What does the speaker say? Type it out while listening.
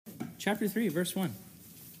chapter 3, verse 1.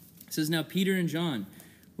 It says, "Now Peter and John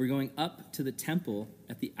were going up to the temple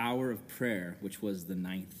at the hour of prayer, which was the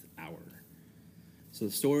 9th hour." So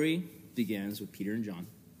the story begins with Peter and John,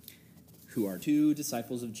 who are two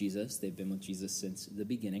disciples of Jesus. They've been with Jesus since the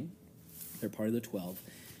beginning. They're part of the 12.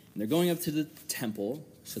 And they're going up to the temple,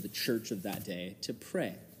 so the church of that day, to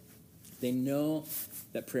pray. They know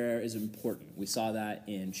that prayer is important. We saw that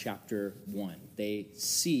in chapter 1. They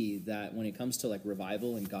see that when it comes to like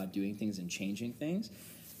revival and God doing things and changing things,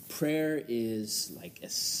 prayer is like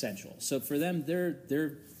essential. So for them,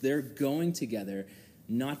 they're going together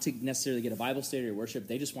not to necessarily get a Bible study or worship.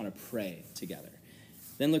 They just want to pray together.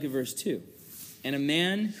 Then look at verse 2. "And a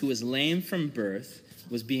man who was lame from birth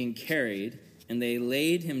was being carried, and they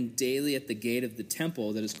laid him daily at the gate of the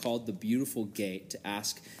temple that is called the Beautiful Gate to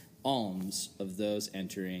ask alms of those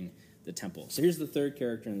entering the temple." So here's the third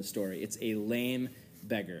character in the story. It's a lame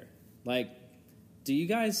beggar. Like, do you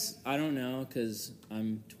guys, I don't know, because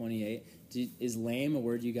I'm 28, is lame a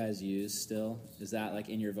word you guys use still? Is that like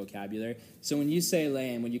in your vocabulary? So when you say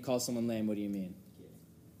lame, when you call someone lame, what do you mean?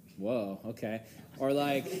 Whoa, okay. Or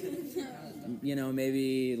like,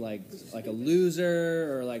 maybe like a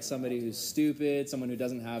loser, or like somebody who's stupid, someone who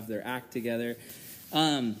doesn't have their act together.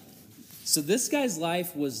 So this guy's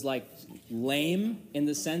life was like lame in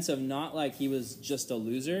the sense of not like he was just a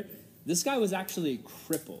loser. This guy was actually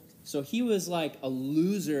crippled. So he was like a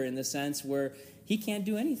loser in the sense where he can't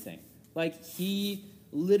do anything. Like he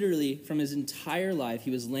literally, from his entire life,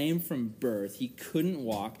 he was lame from birth. He couldn't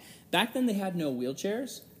walk. Back then they had no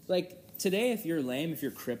wheelchairs. Like today, if you're lame, if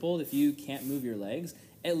you're crippled, if you can't move your legs,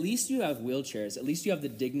 at least you have wheelchairs. At least you have the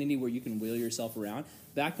dignity where you can wheel yourself around.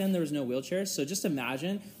 Back then, there was no wheelchairs. So just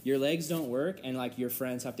imagine your legs don't work and like your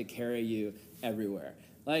friends have to carry you everywhere.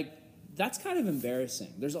 Like that's kind of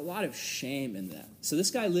embarrassing. There's a lot of shame in that. So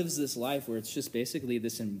this guy lives this life where it's just basically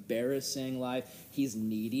this embarrassing life. He's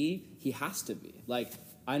needy. He has to be. Like,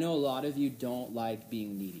 I know a lot of you don't like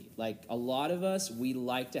being needy. Like, a lot of us, we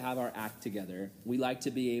like to have our act together. We like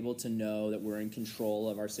to be able to know that we're in control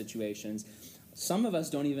of our situations. Some of us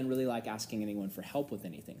don't even really like asking anyone for help with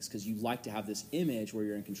anything because you like to have this image where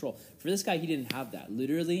you're in control. For this guy, he didn't have that.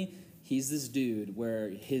 Literally, he's this dude where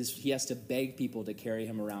he has to beg people to carry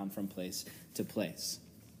him around from place to place.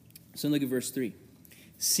 So look at verse 3.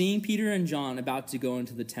 "Seeing Peter and John about to go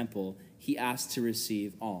into the temple, he asked to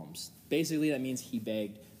receive alms." Basically, that means he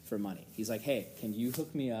begged for money. He's like, "Hey, can you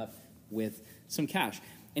hook me up with some cash?"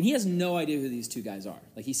 And he has no idea who these two guys are.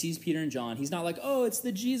 Like, he sees Peter and John. He's not like, "Oh, it's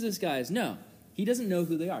the Jesus guys." No, he doesn't know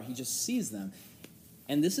who they are. He just sees them.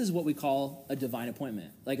 And this is what we call a divine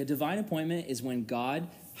appointment. Like, a divine appointment is when God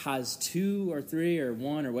has 2 or 3 or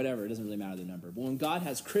 1 or whatever. It doesn't really matter the number. But when God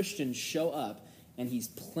has Christians show up and he's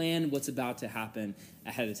planned what's about to happen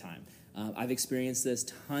ahead of time. I've experienced this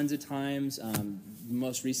tons of times. The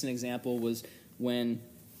most recent example was when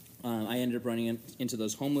I ended up running into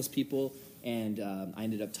those homeless people, and I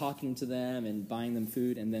ended up talking to them and buying them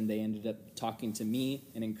food, and then they ended up talking to me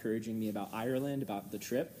and encouraging me about Ireland, about the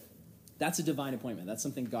trip. That's a divine appointment. That's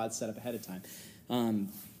something God set up ahead of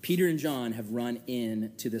time. Peter and John have run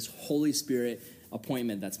into this Holy Spirit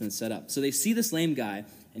appointment that's been set up. So they see this lame guy,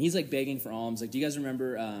 and he's like begging for alms. Like, do you guys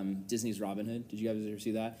remember Disney's Robin Hood? Did you guys ever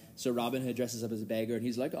see that? So Robin Hood dresses up as a beggar, and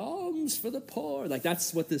he's like, "Alms for the poor." Like,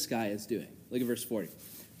 that's what this guy is doing. Look at verse 40.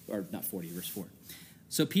 Or not 40, verse 4.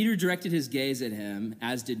 "So Peter directed his gaze at him,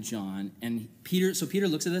 as did John. And Peter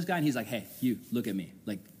looks at this guy, and he's like, "Hey, you, look at me."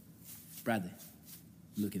 Like, "Bradley,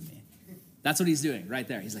 look at me." That's what he's doing right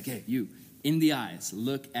there. He's like, "Hey, you, in the eyes,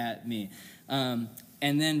 look at me."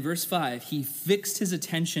 And then verse 5, he fixed his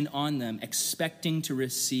attention on them, expecting to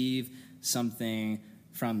receive something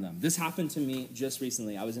from them. This happened to me just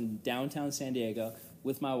recently. I was in downtown San Diego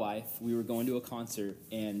with my wife. We were going to a concert,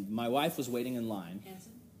 and my wife was waiting in line.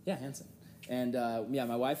 Hanson? Yeah, Hanson. And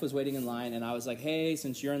my wife was waiting in line, and I was like, "Hey,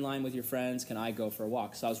 since you're in line with your friends, can I go for a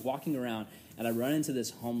walk?" So I was walking around, and I run into this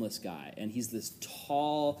homeless guy, and he's this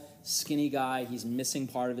tall, skinny guy. He's missing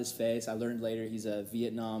part of his face. I learned later he's a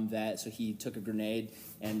Vietnam vet, so he took a grenade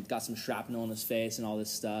and got some shrapnel in his face and all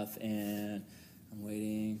this stuff, and I'm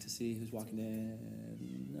waiting to see who's walking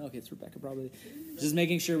in. Okay, it's Rebecca probably. Just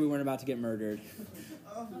making sure we weren't about to get murdered.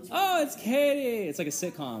 Oh, it's Katie! It's like a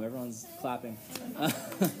sitcom. Everyone's clapping.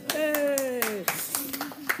 Hey!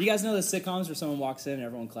 You guys know the sitcoms where someone walks in and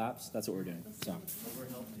everyone claps? That's what we're doing. So,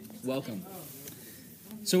 welcome.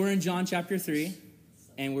 So we're in John chapter 3,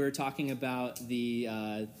 and we're talking about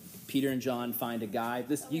the Peter and John find a guy.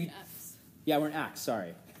 We're in Acts. Yeah, we're in Acts.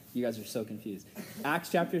 Sorry. You guys are so confused. Acts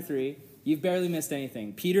chapter 3. You've barely missed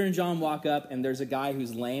anything. Peter and John walk up, and there's a guy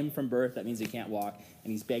who's lame from birth. That means he can't walk,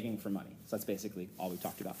 and he's begging for money. So that's basically all we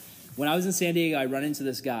talked about. When I was in San Diego, I run into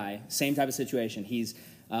this guy, same type of situation. He's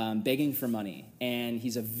begging for money, and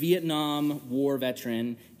he's a Vietnam War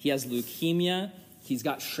veteran. He has leukemia. He's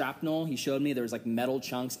got shrapnel. He showed me there was like metal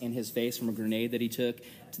chunks in his face from a grenade that he took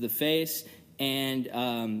to the face.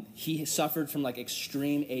 And he suffered from like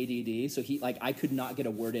extreme ADD, so I could not get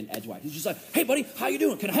a word in edgewise. He's just like, "Hey, buddy, how you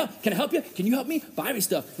doing? Can I help? Can I help you? Can you help me? Buy me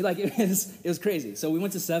stuff." It was crazy. So we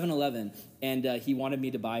went to 7-Eleven, and he wanted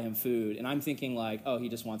me to buy him food, and I'm thinking like, oh, he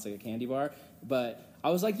just wants like a candy bar, but I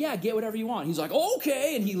was like, yeah, get whatever you want. He's like, oh,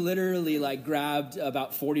 okay, and he literally like grabbed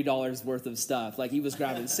about $40 worth of stuff. Like he was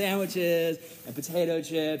grabbing sandwiches and potato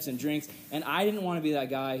chips and drinks, and I didn't want to be that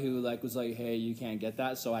guy who like was like, hey, you can't get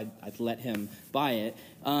that, so I'd let him buy it.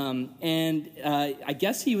 I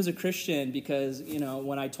guess he was a Christian because, you know,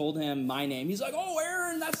 when I told him my name, he's like, oh,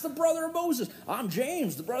 Aaron, that's the brother of Moses. I'm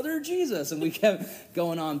James, the brother of Jesus. And we kept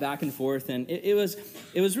going on back and forth, and it was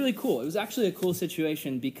really cool. It was actually a cool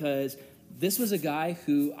situation because this was a guy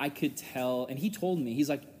who I could tell, and he told me, he's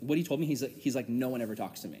like, no one ever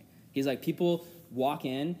talks to me. He's like, people walk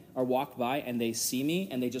in or walk by and they see me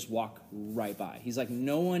and they just walk right by. He's like,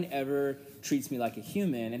 no one ever treats me like a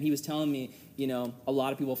human. And he was telling me, you know, a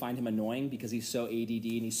lot of people find him annoying because he's so ADD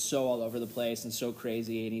and he's so all over the place and so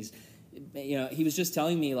crazy. And he's, you know, he was just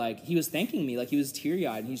telling me, like, he was thanking me, like he was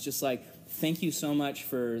teary-eyed. And he's just like, thank you so much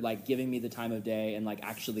for like giving me the time of day and like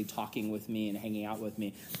actually talking with me and hanging out with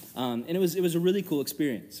me. And it was a really cool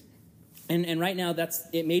experience. And right now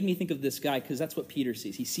it made me think of this guy because that's what Peter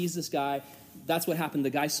sees. He sees this guy. That's what happened. The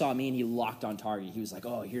guy saw me and he locked on target. He was like,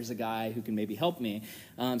 oh, here's a guy who can maybe help me.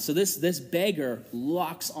 So this beggar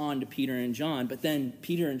locks on to Peter and John, but then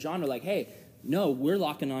Peter and John are like, hey, no, we're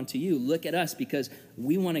locking on to you. Look at us because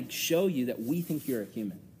we want to show you that we think you're a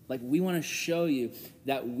human. Like, we want to show you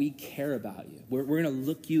that we care about you. We're going to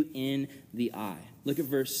look you in the eye. Look at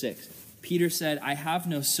verse 6. Peter said, I have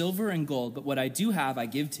no silver and gold, but what I do have I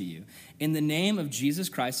give to you. In the name of Jesus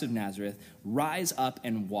Christ of Nazareth, rise up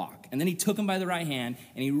and walk. And then he took him by the right hand,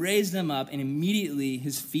 and he raised him up, and immediately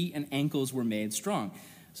his feet and ankles were made strong.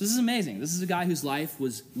 So this is amazing. This is a guy whose life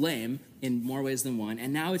was lame in more ways than one,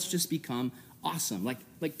 and now it's just become awesome.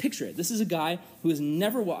 Like picture it. This is a guy who has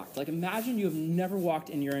never walked. Like, imagine you have never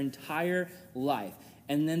walked in your entire life.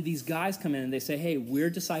 And then these guys come in and they say, hey,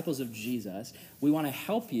 we're disciples of Jesus. We want to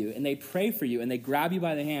help you. And they pray for you. And they grab you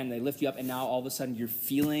by the hand. And they lift you up. And now all of a sudden you're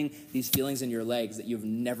feeling these feelings in your legs that you've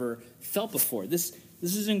never felt before. This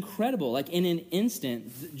is incredible. Like, in an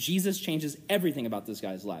instant, Jesus changes everything about this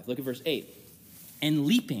guy's life. Look at verse 8. And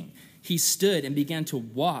leaping, he stood and began to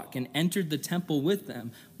walk and entered the temple with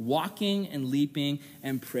them, walking and leaping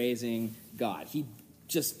and praising God. He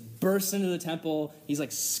just bursts into the temple. He's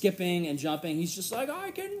like skipping and jumping. He's just like,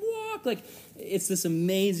 I can walk. Like, it's this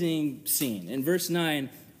amazing scene. In verse 9,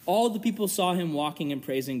 all the people saw him walking and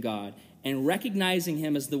praising God and recognizing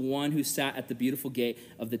him as the one who sat at the beautiful gate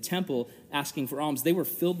of the temple asking for alms. They were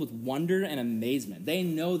filled with wonder and amazement. They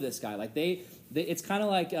know this guy. Like, it's kind of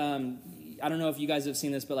like, I don't know if you guys have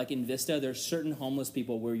seen this, but like in Vista, there's certain homeless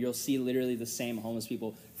people where you'll see literally the same homeless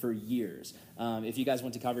people for years. If you guys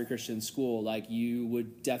went to Calvary Christian School, like, you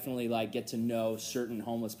would definitely like get to know certain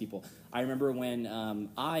homeless people. I remember when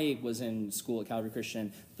I was in school at Calvary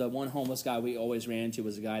Christian, the one homeless guy we always ran into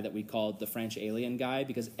was a guy that we called the French alien guy,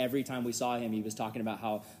 because every time we saw him, he was talking about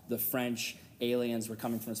how the French aliens were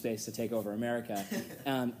coming from space to take over America.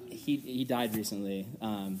 He died recently,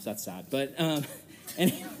 so that's sad. But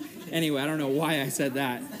anyway, I don't know why I said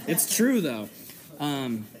that. It's true, though.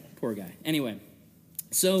 Poor guy. Anyway,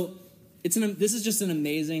 so this is just an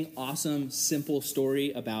amazing, awesome, simple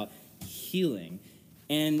story about healing.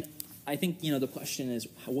 And I think, the question is,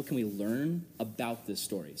 what can we learn about this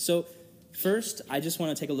story? So first, I just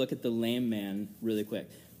want to take a look at the lame man really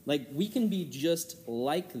quick. Like, we can be just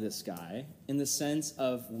like this guy in the sense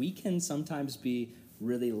of we can sometimes be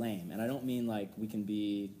really lame. And I don't mean like we can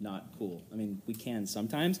be not cool. I mean, we can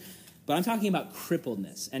sometimes. But I'm talking about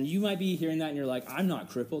crippledness. And you might be hearing that and you're like, I'm not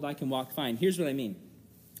crippled. I can walk fine. Here's what I mean.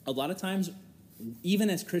 A lot of times, even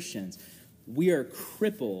as Christians, we are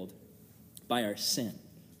crippled by our sin.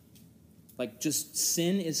 Like, just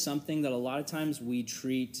sin is something that a lot of times we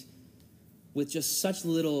treat with just such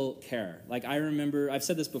little care. Like, I remember, I've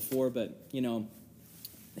said this before, but,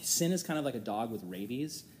 sin is kind of like a dog with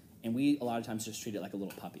rabies, and we a lot of times just treat it like a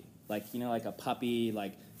little puppy. Like, like a puppy,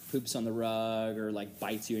 like, poops on the rug or like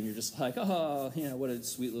bites you and you're just like, oh, what a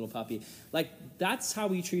sweet little puppy. Like, that's how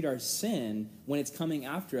we treat our sin when it's coming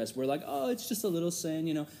after us. We're like, oh, it's just a little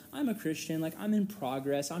sin, I'm a Christian, like I'm in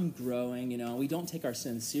progress, I'm growing, we don't take our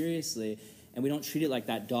sin seriously and we don't treat it like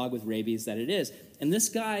that dog with rabies that it is. And this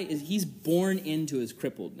guy, he's born into his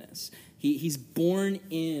crippledness. He's born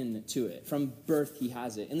into it. From birth, he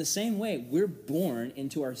has it. In the same way, we're born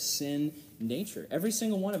into our sin nature. Every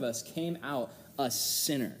single one of us came out a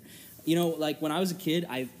sinner. Like when I was a kid,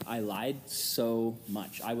 I lied so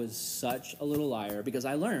much. I was such a little liar because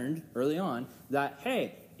I learned early on that,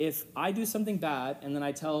 hey, if I do something bad and then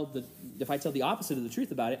if I tell the opposite of the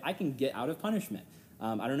truth about it, I can get out of punishment.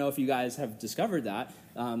 I don't know if you guys have discovered that.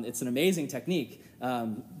 It's an amazing technique.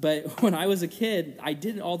 But when I was a kid, I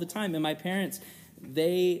did it all the time. And my parents,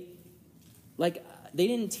 they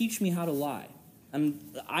didn't teach me how to lie.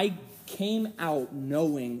 I came out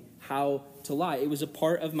knowing how to lie. It was a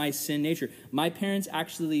part of my sin nature. My parents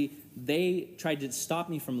actually, they tried to stop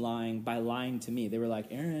me from lying by lying to me. They were like,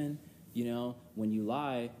 Aaron, when you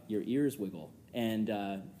lie, your ears wiggle.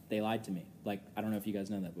 And they lied to me. Like, I don't know if you guys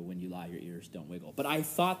know that, but when you lie, your ears don't wiggle. But I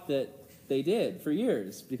thought that they did for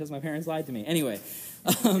years because my parents lied to me. Anyway,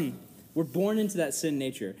 we're born into that sin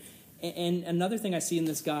nature. And another thing I see in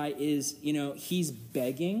this guy is, he's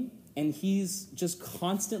begging, and he's just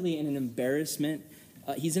constantly in an embarrassment.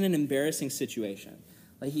 He's in an embarrassing situation.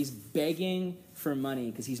 Like, he's begging for money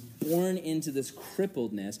because he's born into this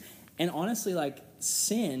crippledness. And honestly, like,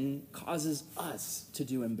 sin causes us to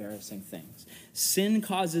do embarrassing things. Sin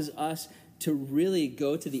causes us to really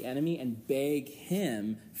go to the enemy and beg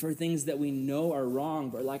him for things that we know are wrong,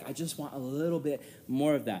 but like, I just want a little bit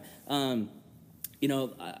more of that. I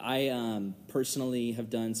personally have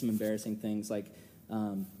done some embarrassing things. Like,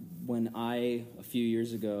 when a few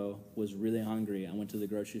years ago, was really hungry, I went to the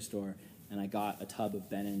grocery store and I got a tub of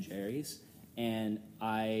Ben & Jerry's. And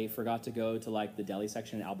I forgot to go to like the deli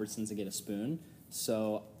section at Albertsons and get a spoon.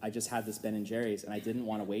 So I just had this Ben & Jerry's, and I didn't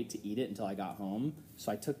want to wait to eat it until I got home.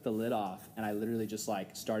 So I took the lid off, and I literally just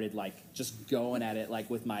started just going at it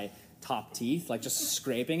with my top teeth, just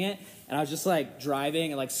scraping it. And I was just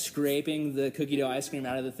driving and scraping the cookie dough ice cream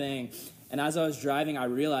out of the thing. And as I was driving, I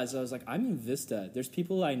realized, I was like, I'm in Vista. There's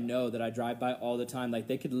people I know that I drive by all the time.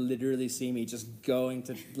 They could literally see me just going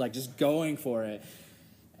for it.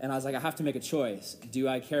 And I was like, I have to make a choice. Do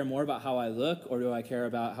I care more about how I look, or do I care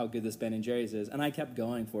about how good this Ben & Jerry's is? And I kept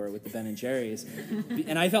going for it with the Ben & Jerry's.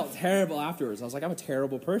 And I felt terrible afterwards. I was like, I'm a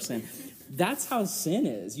terrible person. That's how sin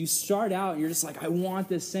is. You start out, and you're just like, I want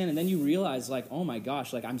this sin. And then you realize, oh my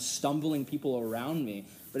gosh, I'm stumbling people around me.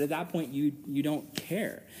 But at that point, you don't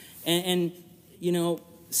care. And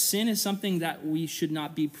sin is something that we should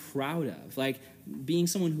not be proud of. Being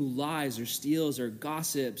someone who lies or steals or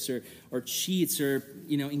gossips or cheats or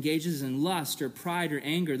engages in lust or pride or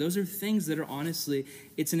anger, those are things that are honestly,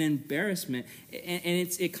 it's an embarrassment, and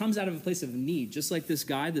it comes out of a place of need. Just like this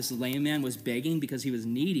guy, this lame man, was begging because he was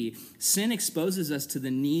needy. Sin exposes us to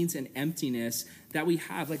the needs and emptiness that we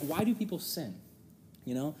have. Why do people sin?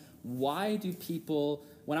 Why do people...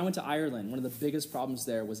 When I went to Ireland, one of the biggest problems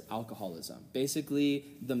there was alcoholism. Basically,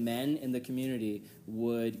 the men in the community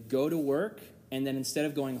would go to work, and then instead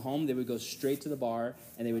of going home, they would go straight to the bar,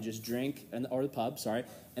 and they would just drink, or the pub,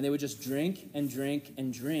 and they would just drink and drink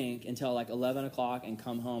and drink until 11 o'clock and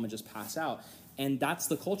come home and just pass out. And that's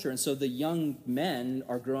the culture. And so the young men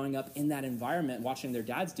are growing up in that environment, watching their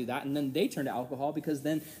dads do that, and then they turn to alcohol because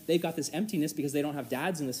then they've got this emptiness because they don't have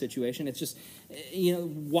dads in the situation. It's just,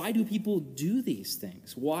 why do people do these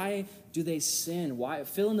things? Why do they sin? Why?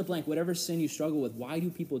 Fill in the blank, whatever sin you struggle with, why do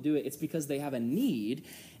people do it? It's because they have a need,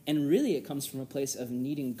 and really it comes from a place of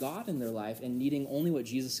needing God in their life and needing only what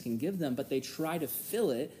Jesus can give them, but they try to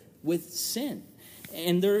fill it with sin.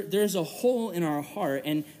 And there's a hole in our heart,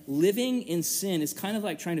 and living in sin is kind of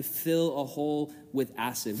like trying to fill a hole with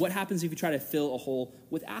acid. What happens if you try to fill a hole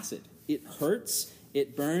with acid? It hurts,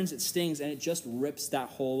 it burns, it stings, and it just rips that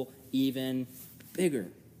hole even bigger.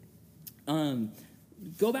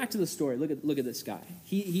 Go back to the story. Look at this guy.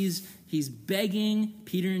 He's begging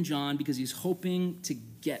Peter and John because he's hoping to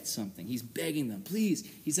get something. He's begging them, please.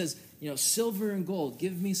 He says, silver and gold.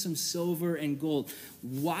 Give me some silver and gold.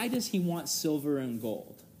 Why does he want silver and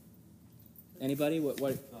gold? Anybody? What?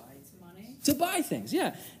 Money? To buy things,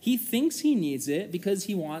 yeah. He thinks he needs it because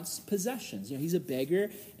he wants possessions. He's a beggar,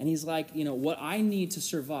 and he's like, what I need to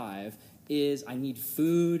survive is I need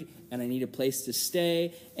food and I need a place to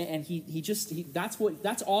stay. And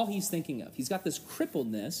that's all he's thinking of. He's got this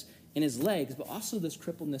crippledness in his legs, but also this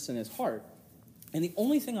crippledness in his heart. And the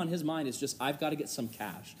only thing on his mind is just, I've got to get some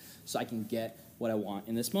cash so I can get what I want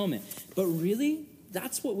in this moment. But really,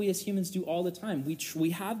 that's what we as humans do all the time. We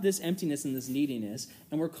have this emptiness and this neediness,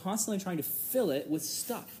 and we're constantly trying to fill it with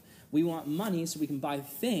stuff. We want money so we can buy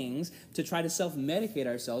things to try to self-medicate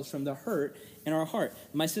ourselves from the hurt in our heart.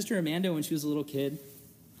 My sister Amanda, when she was a little kid,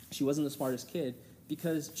 she wasn't the smartest kid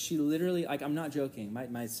because she literally, like, I'm not joking.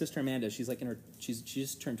 My sister Amanda, she's like she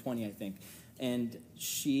just turned 20, I think. And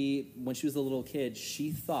when she was a little kid,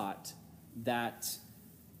 she thought that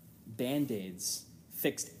Band-Aids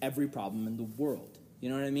fixed every problem in the world. You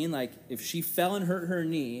know what I mean? Like, if she fell and hurt her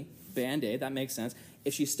knee, Band-Aid, that makes sense.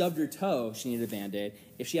 If she stubbed her toe, she needed a Band-Aid.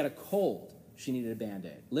 If she had a cold, she needed a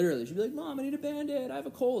Band-Aid. Literally, she'd be like, Mom, I need a Band-Aid. I have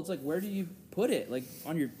a cold. It's like, where do you put it? Like,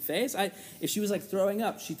 on your face? If she was, like, throwing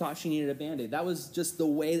up, she thought she needed a Band-Aid. That was just the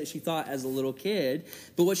way that she thought as a little kid.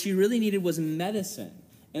 But what she really needed was medicine.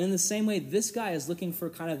 And in the same way, this guy is looking for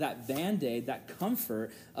kind of that Band-Aid, that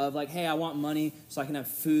comfort of like, hey, I want money so I can have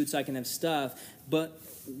food, so I can have stuff. But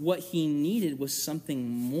what he needed was something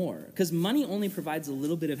more. Because money only provides a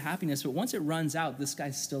little bit of happiness, but once it runs out, this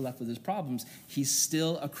guy's still left with his problems. He's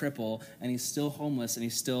still a cripple, and he's still homeless, and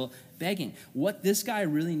he's still begging. What this guy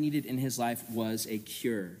really needed in his life was a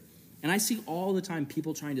cure. And I see all the time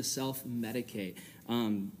people trying to self-medicate.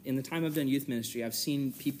 In the time I've done youth ministry, I've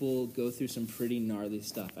seen people go through some pretty gnarly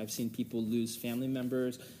stuff. I've seen people lose family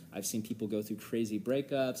members. I've seen people go through crazy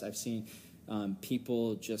breakups. I've seen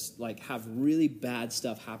people just like have really bad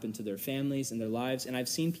stuff happen to their families and their lives. And I've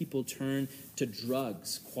seen people turn to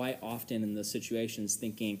drugs quite often in those situations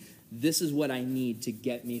thinking, this is what I need to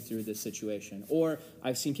get me through this situation. Or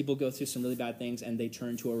I've seen people go through some really bad things and they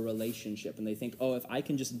turn to a relationship and they think, oh, if I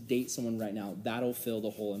can just date someone right now, that'll fill the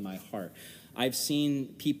hole in my heart. I've seen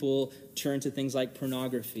people turn to things like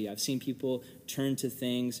pornography. I've seen people turn to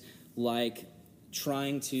things like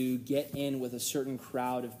trying to get in with a certain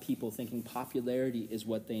crowd of people thinking popularity is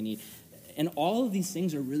what they need. And all of these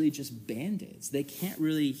things are really just Band-Aids. They can't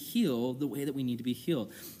really heal the way that we need to be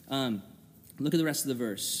healed. Look at the rest of the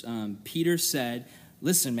verse. Peter said,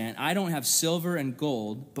 listen, man, I don't have silver and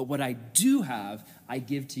gold, but what I do have, I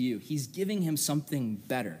give to you. He's giving him something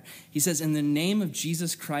better. He says, in the name of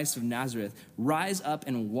Jesus Christ of Nazareth, rise up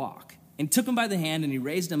and walk. And took him by the hand, and he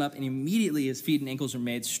raised him up, and immediately his feet and ankles were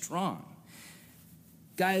made strong.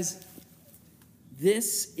 Guys,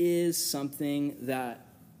 this is something that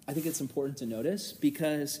I think it's important to notice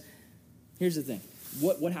because here's the thing.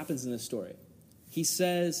 What happens in this story? He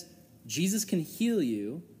says, Jesus can heal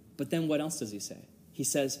you, but then what else does he say? He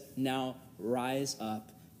says, now rise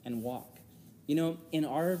up and walk. You know, in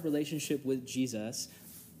our relationship with Jesus,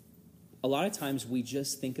 a lot of times we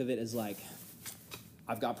just think of it as like,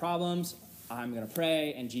 I've got problems, I'm going to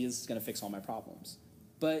pray, and Jesus is going to fix all my problems.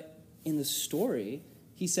 But in the story,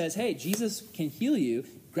 he says, hey, Jesus can heal you,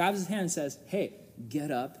 grabs his hand and says, hey,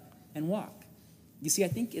 get up and walk. You see, I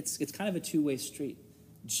think it's kind of a two-way street.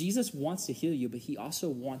 Jesus wants to heal you, but he also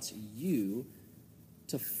wants you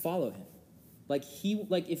to follow him. Like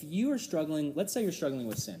if you are struggling, let's say you're struggling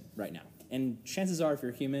with sin right now. And chances are, if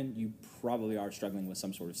you're human, you probably are struggling with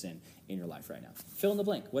some sort of sin in your life right now. Fill in the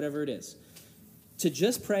blank, whatever it is. To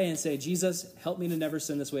just pray and say, Jesus, help me to never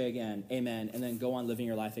sin this way again, amen, and then go on living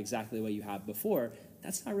your life exactly the way you have before,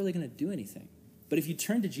 that's not really going to do anything. But if you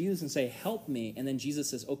turn to Jesus and say, help me, and then Jesus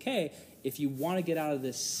says, okay, if you want to get out of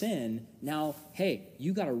this sin, now, hey,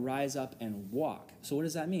 you got to rise up and walk. So what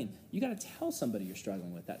does that mean? You got to tell somebody you're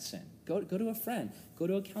struggling with that sin. Go to a friend. Go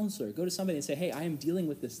to a counselor. Go to somebody and say, hey, I am dealing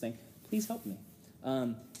with this thing. Please help me.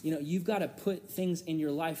 You've got to put things in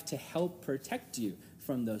your life to help protect you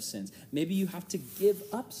from those sins. Maybe you have to give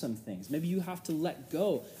up some things. Maybe you have to let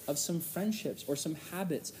go of some friendships or some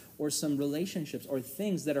habits or some relationships or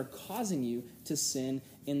things that are causing you to sin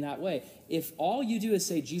in that way. If all you do is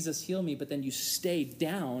say, Jesus, heal me, but then you stay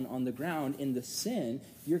down on the ground in the sin,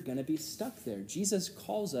 you're going to be stuck there. Jesus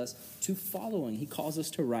calls us to following. He calls us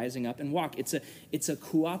to rising up and walk. It's a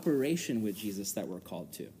cooperation with Jesus that we're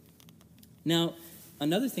called to. Now,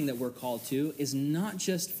 another thing that we're called to is not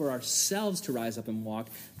just for ourselves to rise up and walk,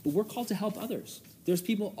 but we're called to help others. There's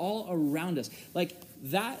people all around us. Like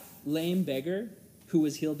that lame beggar who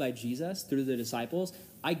was healed by Jesus through the disciples,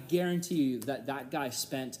 I guarantee you that guy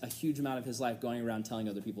spent a huge amount of his life going around telling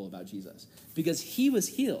other people about Jesus because he was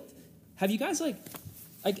healed. Have you guys I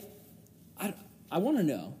want to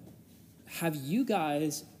know, have you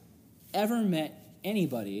guys ever met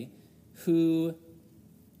anybody who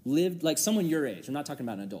lived, like someone your age, I'm not talking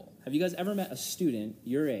about an adult. Have you guys ever met a student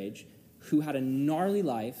your age who had a gnarly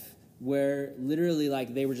life where literally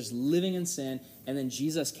like they were just living in sin and then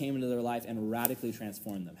Jesus came into their life and radically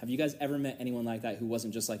transformed them? Have you guys ever met anyone like that who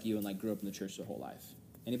wasn't just like you and like grew up in the church their whole life?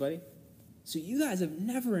 Anybody? So you guys have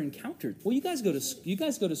never encountered. Well, you guys go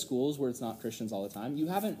to schools where it's not Christians all the time. You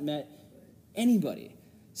haven't met anybody.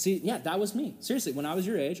 See, yeah, that was me. Seriously, when I was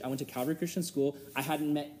your age, I went to Calvary Christian School. I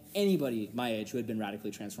hadn't met anybody my age who had been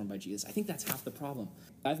radically transformed by Jesus. I think that's half the problem.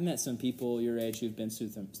 I've met some people your age who've been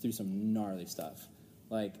through some gnarly stuff.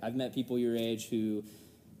 Like, I've met people your age who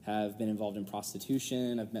have been involved in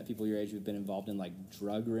prostitution. I've met people your age who've been involved in, like,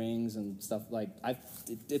 drug rings and stuff. Like,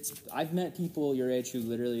 I've met people your age who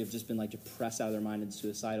literally have just been, like, depressed out of their mind and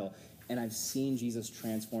suicidal, and I've seen Jesus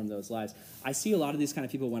transform those lives. I see a lot of these kind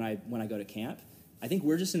of people when I go to camp. I think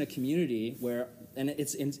we're just in a community where, and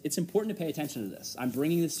it's important to pay attention to this. I'm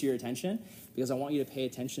bringing this to your attention because I want you to pay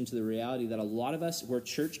attention to the reality that a lot of us, we're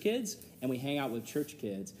church kids, and we hang out with church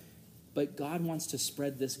kids, but God wants to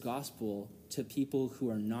spread this gospel to people who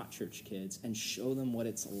are not church kids and show them what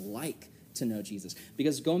it's like to know Jesus.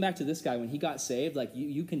 Because going back to this guy, when he got saved, like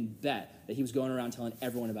you can bet that he was going around telling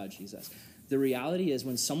everyone about Jesus. The reality is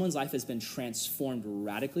when someone's life has been transformed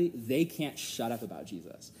radically, they can't shut up about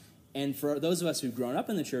Jesus. And for those of us who've grown up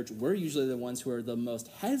in the church, we're usually the ones who are the most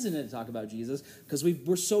hesitant to talk about Jesus because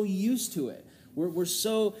we're so used to it.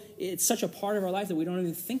 It's such a part of our life that we don't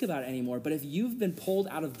even think about it anymore. But if you've been pulled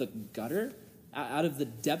out of the gutter, out of the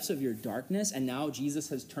depths of your darkness, and now Jesus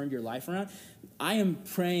has turned your life around, I am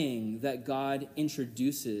praying that God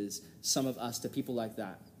introduces some of us to people like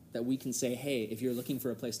that we can say, hey, if you're looking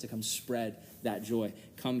for a place to come spread that joy,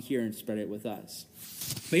 come here and spread it with us.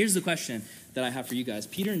 But here's the question that I have for you guys.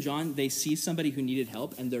 Peter and John, they see somebody who needed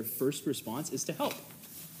help, and their first response is to help.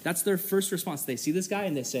 That's their first response. They see this guy,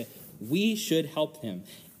 and they say, we should help him.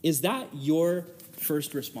 Is that your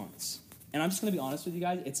first response? And I'm just going to be honest with you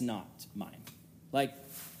guys, it's not mine. Like,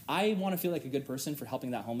 I want to feel like a good person for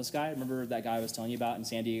helping that homeless guy. Remember that guy I was telling you about in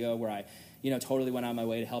San Diego where I, totally went out of my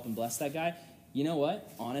way to help and bless that guy? You know what?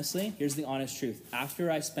 Honestly, here's the honest truth. After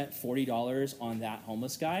I spent $40 on that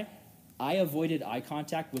homeless guy, I avoided eye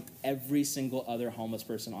contact with every single other homeless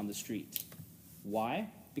person on the street. Why?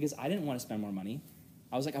 Because I didn't want to spend more money.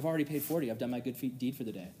 I was like, I've already paid $40. I've done my good deed for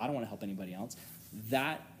the day. I don't want to help anybody else.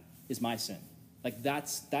 That is my sin. Like,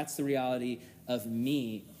 that's the reality of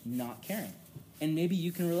me not caring. And maybe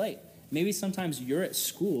you can relate. Maybe sometimes you're at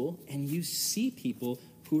school and you see people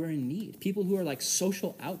who are in need, people who are like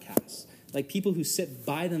social outcasts, like people who sit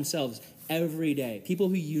by themselves every day, people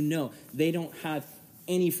who they don't have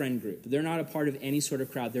any friend group. They're not a part of any sort of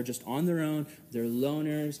crowd. They're just on their own. They're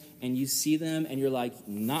loners. And you see them and you're like,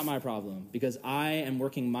 not my problem, because I am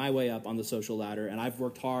working my way up on the social ladder and I've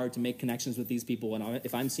worked hard to make connections with these people. And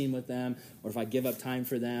if I'm seen with them or if I give up time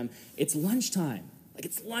for them, it's lunchtime. Like,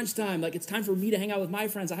 it's lunchtime. Like, it's time for me to hang out with my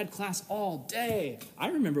friends. I had class all day. I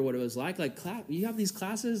remember what it was like. Like, you have these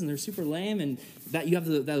classes, and they're super lame, and that you have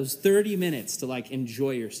those 30 minutes to, like,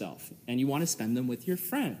 enjoy yourself, and you want to spend them with your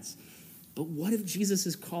friends. But what if Jesus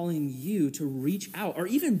is calling you to reach out? Or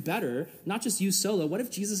even better, not just you solo, what if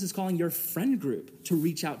Jesus is calling your friend group to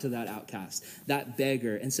reach out to that outcast, that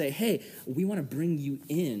beggar, and say, hey, we want to bring you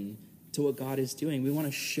in to what God is doing. We want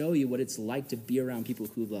to show you what it's like to be around people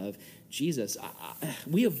who love Jesus.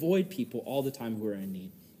 We avoid people all the time who are in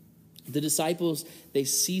need. The disciples, they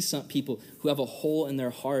see some people who have a hole in their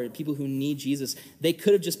heart, people who need Jesus. They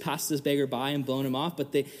could have just passed this beggar by and blown him off,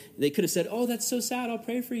 but they could have said, oh, that's so sad, I'll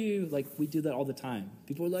pray for you. Like, we do that all the time.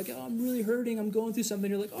 People are like, oh, I'm really hurting, I'm going through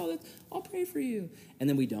something. You're like, oh, I'll pray for you. And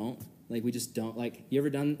then we don't. Like, we just don't. Like, you ever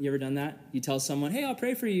done that? You tell someone, hey, I'll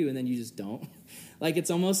pray for you, and then you just don't. Like,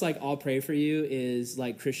 it's almost like I'll pray for you is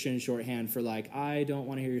like Christian shorthand for like, I don't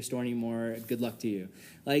want to hear your story anymore. Good luck to you.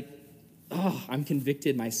 Like, I'm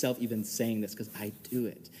convicted myself even saying this because I do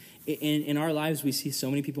it. In our lives, we see so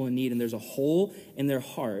many people in need, and there's a hole in their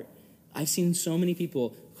heart. I've seen so many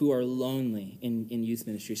people who are lonely in youth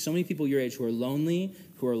ministry. So many people your age who are lonely,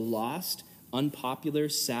 who are lost, unpopular,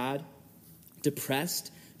 sad,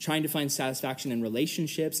 depressed, trying to find satisfaction in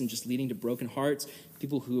relationships and just leading to broken hearts,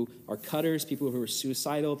 people who are cutters, people who are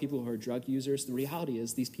suicidal, people who are drug users. The reality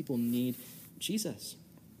is these people need Jesus.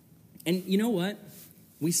 And you know what?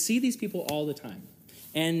 We see these people all the time.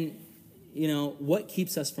 And, what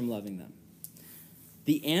keeps us from loving them?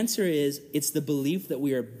 The answer is it's the belief that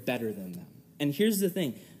we are better than them. And here's the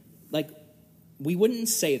thing. Like, we wouldn't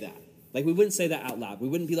say that. Like, we wouldn't say that out loud. We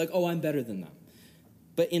wouldn't be like, oh, I'm better than them.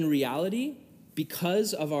 But in reality,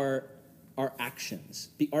 because of our actions,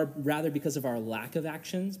 or rather because of our lack of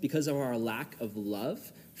actions, because of our lack of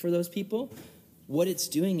love for those people, what it's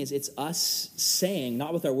doing is it's us saying,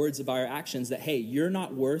 not with our words, but our actions, that, hey, you're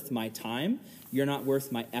not worth my time, you're not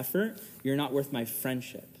worth my effort, you're not worth my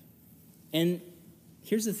friendship. And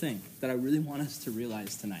here's the thing that I really want us to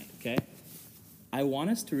realize tonight, okay? I want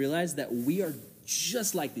us to realize that we are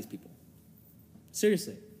just like these people.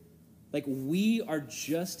 Seriously. Like, we are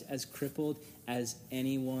just as crippled as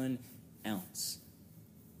anyone else.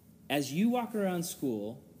 As you walk around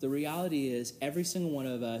school, the reality is every single one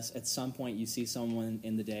of us, at some point, you see someone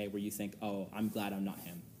in the day where you think, oh, I'm glad I'm not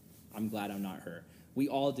him. I'm glad I'm not her. We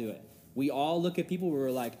all do it. We all look at people where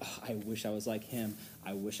we're like, oh, I wish I was like him.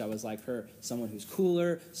 I wish I was like her. Someone who's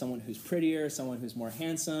cooler, someone who's prettier, someone who's more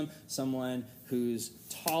handsome, someone who's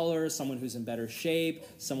taller, someone who's in better shape,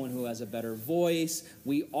 someone who has a better voice.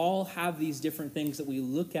 We all have these different things that we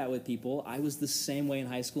look at with people. I was the same way in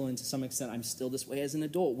high school, and to some extent, I'm still this way as an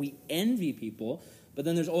adult. We envy people, but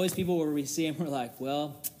then there's always people where we see them, we're like,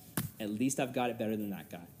 well, at least I've got it better than that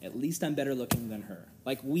guy. At least I'm better looking than her.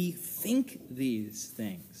 Like, we think these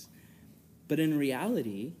things. But in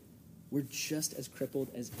reality, we're just as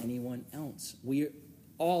crippled as anyone else. We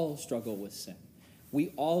all struggle with sin.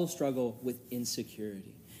 We all struggle with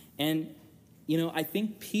insecurity. And, I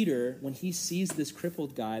think Peter, when he sees this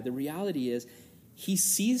crippled guy, the reality is he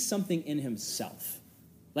sees something in himself.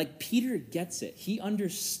 Like, Peter gets it. He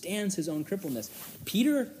understands his own crippledness.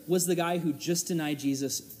 Peter was the guy who just denied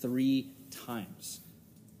Jesus 3 times.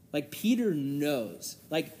 Like, Peter knows.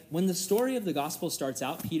 Like, when the story of the gospel starts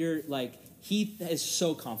out, Peter, he is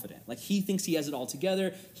so confident. Like, he thinks he has it all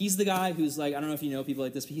together. He's the guy who's like, I don't know if you know people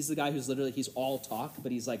like this, but he's the guy who's literally, he's all talk,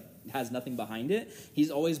 but he's like, has nothing behind it. He's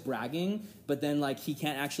always bragging, but then he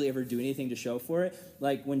can't actually ever do anything to show for it.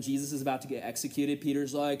 Like, when Jesus is about to get executed,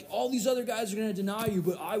 Peter's like, all these other guys are going to deny you,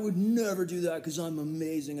 but I would never do that because I'm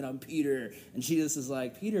amazing and I'm Peter. And Jesus is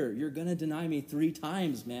like, Peter, you're going to deny me 3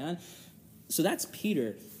 times, man. So that's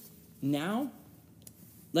Peter. Now,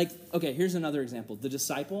 okay, here's another example. The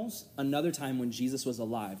disciples, another time when Jesus was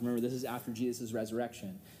alive. Remember, this is after Jesus'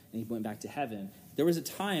 resurrection, and he went back to heaven. There was a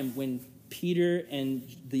time when Peter and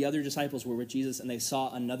the other disciples were with Jesus, and they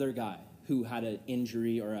saw another guy who had an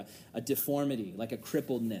injury or a deformity, like a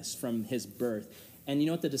crippledness from his birth. And you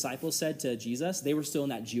know what the disciples said to Jesus? They were still in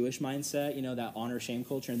that Jewish mindset, that honor-shame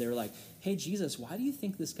culture, and they were like, hey, Jesus, why do you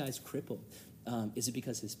think this guy's crippled? Is it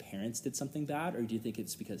because his parents did something bad, or do you think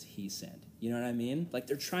it's because he sinned? You know what I mean? Like,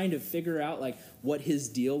 they're trying to figure out, what his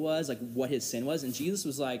deal was, what his sin was. And Jesus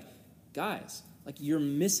was like, guys, you're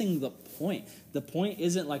missing the point. The point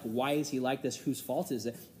isn't, why is he like this? Whose fault is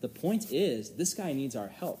it? The point is, this guy needs our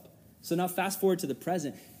help. So now fast forward to the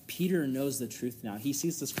present. Peter knows the truth now. He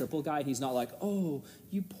sees this crippled guy, and he's not like, oh,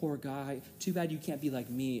 you poor guy. Too bad you can't be like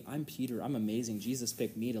me. I'm Peter. I'm amazing. Jesus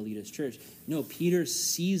picked me to lead his church. No, Peter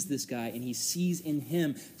sees this guy, and he sees in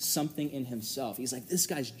him something in himself. He's like, this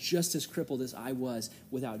guy's just as crippled as I was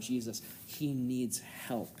without Jesus. He needs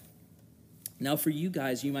help. Now, for you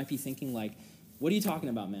guys, you might be thinking, what are you talking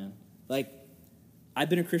about, man? I've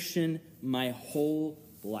been a Christian my whole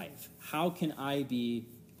life. How can I be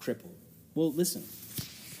crippled? Well, listen.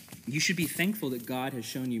 You should be thankful that God has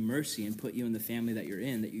shown you mercy and put you in the family that you're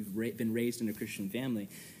in, that you've been raised in a Christian family.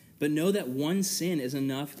 But know that one sin is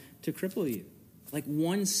enough to cripple you.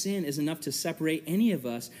 One sin is enough to separate any of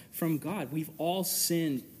us from God. We've all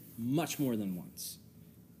sinned much more than once.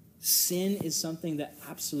 Sin is something that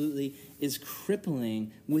absolutely is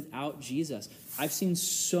crippling without Jesus. I've seen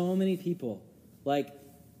so many people,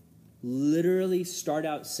 literally start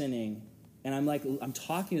out sinning, and I'm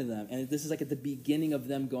talking to them, and this is at the beginning of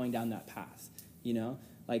them going down that path,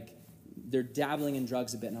 they're dabbling in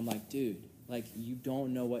drugs a bit, and I'm like, dude, you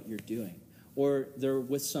don't know what you're doing. Or they're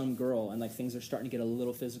with some girl, and things are starting to get a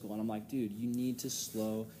little physical, and I'm like, dude, you need to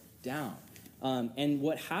slow down. And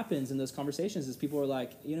what happens in those conversations is people are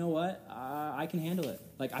like, you know what, I can handle it.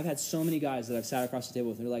 I've had so many guys that I've sat across the table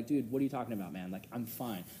with, and they're like, dude, what are you talking about, man? I'm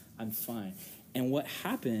fine. And what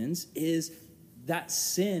happens is that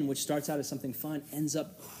sin, which starts out as something fun, ends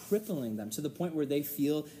up crippling them to the point where they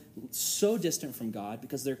feel so distant from God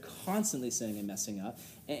because they're constantly sinning and messing up,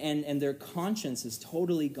 and their conscience is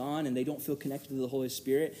totally gone, and they don't feel connected to the Holy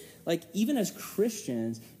Spirit. Even as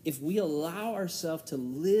Christians, if we allow ourselves to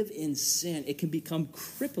live in sin, it can become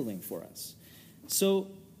crippling for us. So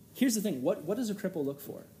here's the thing. What does a cripple look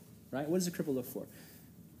for, right? What does a cripple look for?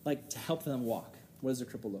 To help them walk. What does a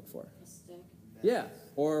cripple look for? A stick. Yeah.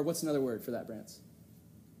 Or what's another word for that, Brance?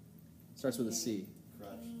 Starts with a C.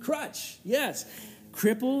 Crutch. Yes.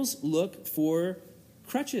 Cripples look for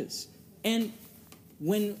crutches. And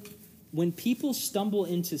when people stumble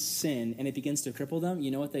into sin and it begins to cripple them,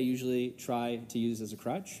 you know what they usually try to use as a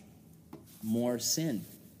crutch? More sin.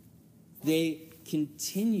 They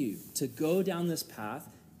continue to go down this path,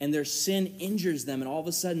 and their sin injures them, and all of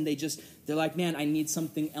a sudden they're like, man, I need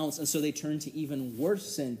something else. And so they turn to even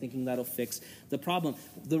worse sin, thinking that'll fix the problem.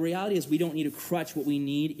 The reality is we don't need a crutch. What we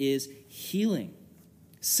need is healing.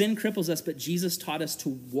 Sin cripples us, but Jesus taught us to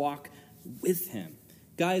walk with him.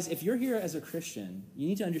 Guys, if you're here as a Christian, you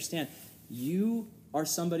need to understand you are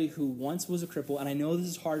somebody who once was a cripple, and I know this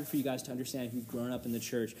is hard for you guys to understand if you've grown up in the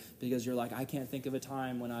church, because you're like, I can't think of a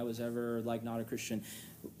time when I was ever like not a Christian.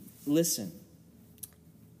 Listen,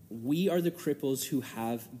 we are the cripples who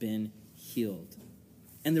have been healed.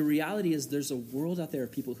 And the reality is there's a world out there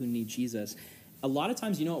of people who need Jesus. A lot of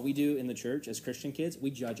times, you know what we do in the church as Christian kids?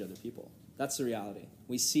 We judge other people. That's the reality.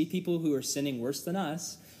 We see people who are sinning worse than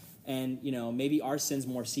us, and, you know, maybe our sin's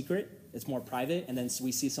more secret, it's more private, and then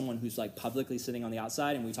we see someone who's, like, publicly sitting on the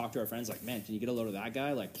outside, and we talk to our friends like, man, can you get a load of that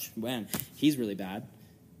guy? Like, man, he's really bad.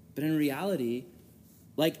 But in reality,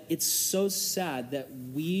 like, it's so sad that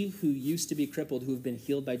we who used to be crippled, who have been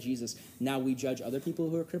healed by Jesus, now we judge other people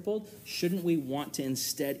who are crippled. Shouldn't we want to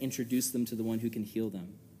instead introduce them to the one who can heal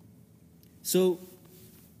them? So,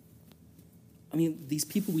 I mean, these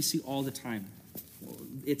people we see all the time.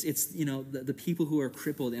 It's you know, the people who are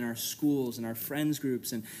crippled in our schools and our friends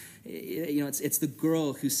groups, and you know, it's the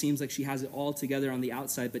girl who seems like she has it all together on the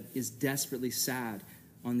outside but is desperately sad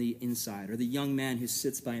on the inside, or the young man who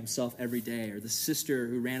sits by himself every day, or the sister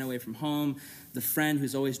who ran away from home, the friend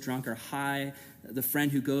who's always drunk or high, the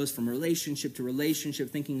friend who goes from relationship to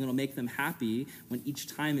relationship thinking it'll make them happy when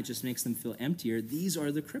each time it just makes them feel emptier. These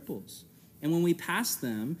are the cripples. And when we pass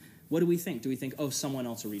them, what do we think? Do we think, oh, someone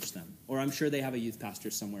else will reach them? Or I'm sure they have a youth pastor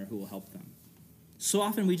somewhere who will help them. So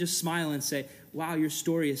often we just smile and say, wow, your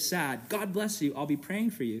story is sad. God bless you. I'll be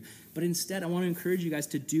praying for you. But instead, I want to encourage you guys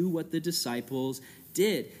to do what the disciples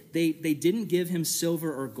did. They didn't give him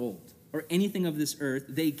silver or gold or anything of this earth.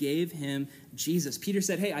 They gave him Jesus. Peter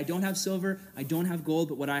said, hey, I don't have silver, I don't have gold,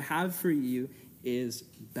 but what I have for you is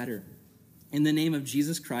better. In the name of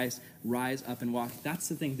Jesus Christ, rise up and walk. That's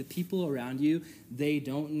the thing. The people around you, they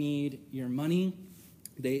don't need your money.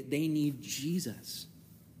 They need Jesus.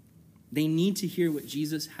 They need to hear what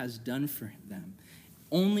Jesus has done for them.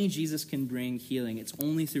 Only Jesus can bring healing. It's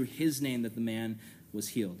only through his name that the man was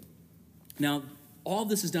healed. Now, all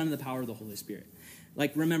this is done in the power of the Holy Spirit.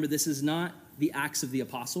 Like, remember, this is not the Acts of the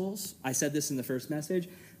Apostles. I said this in the first message.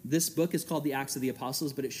 This book is called the Acts of the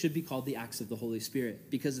Apostles, but it should be called the Acts of the Holy Spirit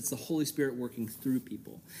because it's the Holy Spirit working through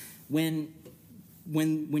people. When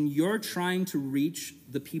you're trying to reach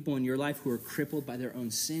the people in your life who are crippled by their own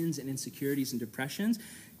sins and insecurities and depressions,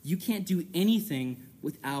 you can't do anything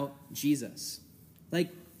without Jesus. Like,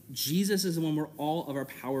 Jesus is the one where all of our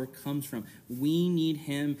power comes from. We need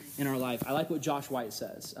him in our life. I like what Josh White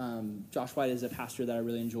says. Josh White is a pastor that I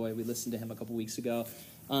really enjoy. We listened to him a couple weeks ago.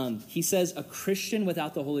 He says, a Christian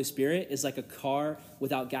without the Holy Spirit is like a car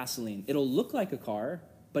without gasoline. It'll look like a car,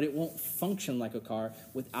 but it won't function like a car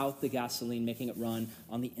without the gasoline making it run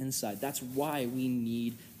on the inside. That's why we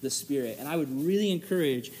need the Spirit. And I would really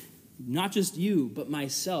encourage, not just you, but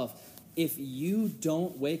myself, if you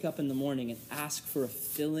don't wake up in the morning and ask for a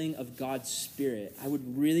filling of God's Spirit, I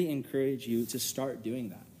would really encourage you to start doing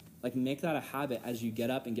that. Like, make that a habit as you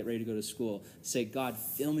get up and get ready to go to school. Say, God,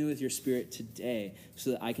 fill me with your Spirit today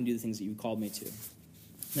so that I can do the things that you called me to.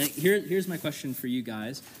 Now, here's my question for you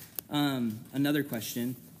guys. Another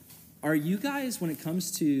question. Are you guys, when it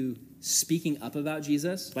comes to speaking up about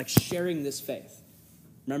Jesus, like sharing this faith?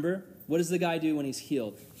 Remember, what does the guy do when he's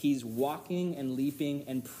healed? He's walking and leaping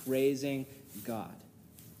and praising God.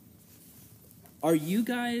 Are you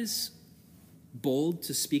guys bold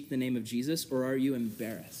to speak the name of Jesus, or are you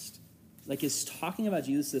embarrassed? Like, is talking about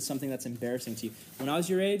Jesus something that's embarrassing to you? When I was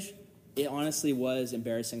your age, it honestly was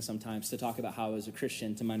embarrassing sometimes to talk about how I was a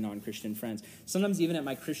Christian to my non-Christian friends. Sometimes even at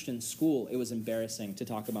my Christian school, it was embarrassing to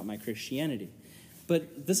talk about my Christianity.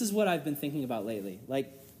 But this is what I've been thinking about lately.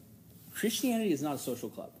 Like, Christianity is not a social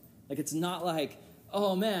club. Like, it's not like,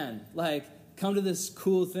 oh man, like, come to this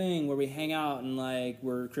cool thing where we hang out and like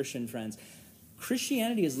we're Christian friends.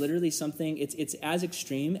 Christianity is literally something, it's as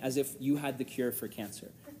extreme as if you had the cure for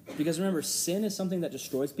cancer. Because remember, sin is something that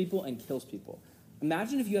destroys people and kills people.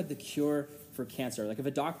 Imagine if you had the cure for cancer. Like, if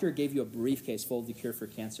a doctor gave you a briefcase full of the cure for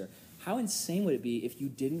cancer, how insane would it be if you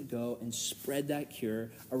didn't go and spread that cure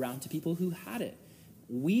around to people who had it?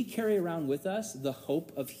 We carry around with us the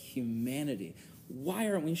hope of humanity. Why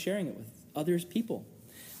aren't we sharing it with others people?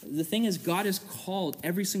 The thing is, God has called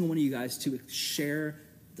every single one of you guys to share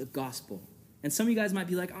the gospel. And some of you guys might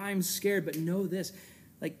be like, I'm scared, but know this.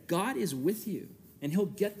 Like, God is with you, and he'll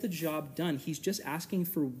get the job done. He's just asking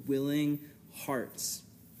for willing hearts.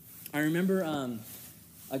 I remember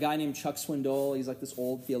a guy named Chuck Swindoll. He's like this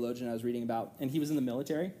old theologian I was reading about, and he was in the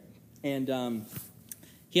military, and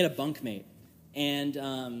he had a bunkmate.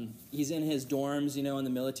 And he's in his dorms, you know, in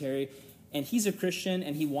the military, and he's a Christian,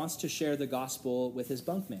 and he wants to share the gospel with his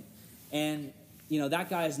bunkmate. And that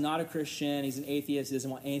guy is not a Christian. He's an atheist. He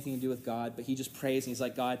doesn't want anything to do with God, but he just prays, and he's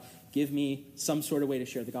like, God, give me some sort of way to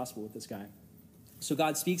share the gospel with this guy. So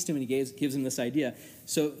God speaks to him, and he gives him this idea.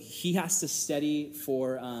 So he has to study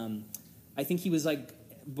for, I think he was like,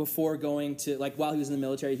 before going to, like, while he was in the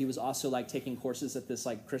military, he was also like taking courses at this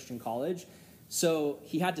like Christian college. So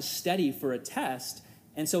he had to study for a test.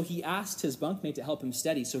 And so he asked his bunkmate to help him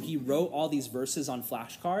study. So he wrote all these verses on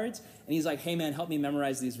flashcards, and he's like, hey man, help me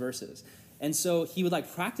memorize these verses. And so he would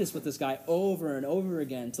like practice with this guy over and over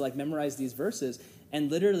again to like memorize these verses. And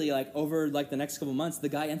literally, like, over like the next couple months, the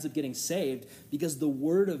guy ends up getting saved because the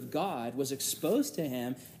word of God was exposed to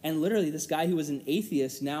him. And literally, this guy who was an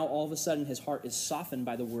atheist, now all of a sudden his heart is softened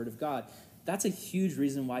by the word of God. That's a huge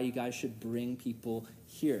reason why you guys should bring people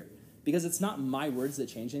here. Because it's not my words that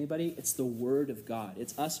change anybody. It's the word of God.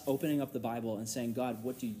 It's us opening up the Bible and saying, God,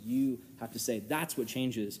 what do you have to say? That's what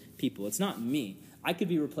changes people. It's not me. I could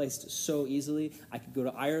be replaced so easily. I could go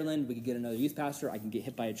to Ireland. We could get another youth pastor. I can get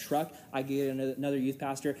hit by a truck. I could get another youth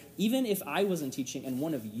pastor. Even if I wasn't teaching and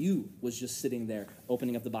one of you was just sitting there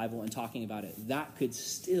opening up the Bible and talking about it, that could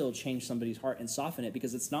still change somebody's heart and soften it,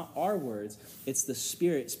 because it's not our words. It's the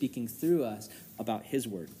Spirit speaking through us about his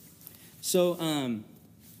word. So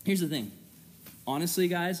here's the thing. Honestly,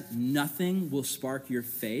 guys, nothing will spark your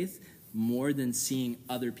faith more than seeing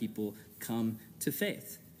other people come to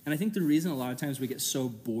faith. And I think the reason a lot of times we get so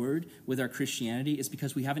bored with our Christianity is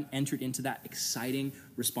because we haven't entered into that exciting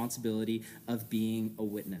responsibility of being a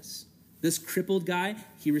witness. This crippled guy,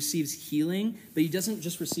 he receives healing, but he doesn't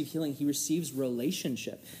just receive healing, he receives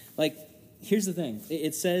relationship. Like, here's the thing.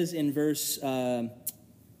 It says in verse, what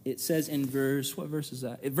verse is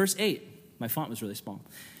that? Verse 8. My font was really small.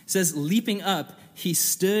 It says, leaping up, he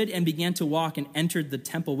stood and began to walk and entered the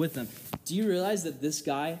temple with them. Do you realize that this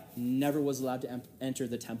guy never was allowed to enter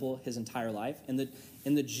the temple his entire life?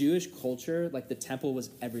 In the Jewish culture, like, the temple was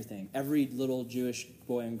everything. Every little Jewish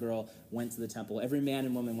boy and girl went to the temple. Every man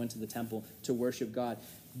and woman went to the temple to worship God.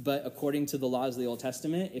 But according to the laws of the Old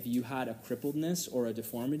Testament, if you had a crippledness or a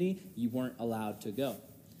deformity, you weren't allowed to go.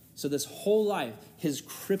 So this whole life, his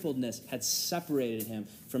crippledness had separated him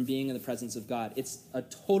from being in the presence of God. It's a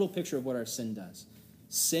total picture of what our sin does.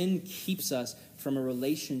 Sin keeps us from a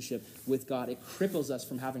relationship with God. It cripples us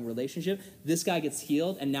from having a relationship. This guy gets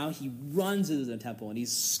healed, and now he runs into the temple, and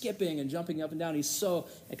he's skipping and jumping up and down. He's so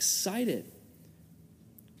excited.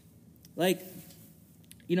 Like,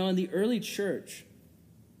 in the early church,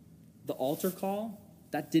 the altar call,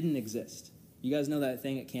 that didn't exist. You guys know that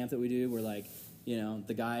thing at camp that we do where, like,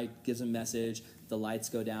 the guy gives a message, the lights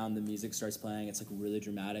go down, the music starts playing, it's like really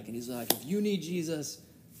dramatic, and he's like, if you need Jesus,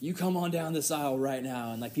 you come on down this aisle right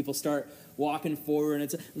now, and like people start walking forward,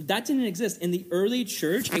 and that didn't exist. In the early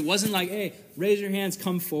church, it wasn't like, hey, raise your hands,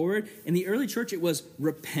 come forward. In the early church, it was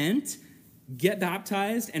repent, get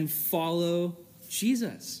baptized, and follow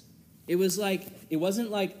Jesus. It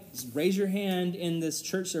wasn't like raise your hand in this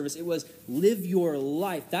church service. It was live your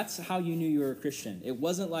life. That's how you knew you were a Christian. It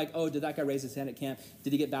wasn't like, oh, did that guy raise his hand at camp?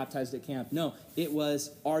 Did he get baptized at camp? No, it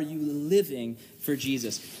was, are you living for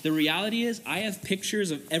Jesus? The reality is, I have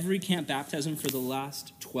pictures of every camp baptism for the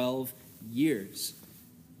last 12 years.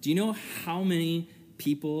 Do you know how many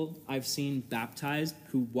people I've seen baptized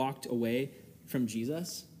who walked away from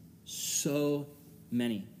Jesus? So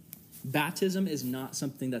many. Baptism is not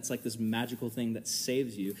something that's like this magical thing that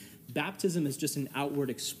saves you. Baptism is just an outward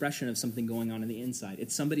expression of something going on the inside.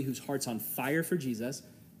 It's somebody whose heart's on fire for Jesus,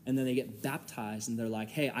 and then they get baptized, and they're like,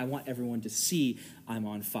 hey, I want everyone to see I'm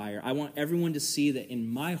on fire. I want everyone to see that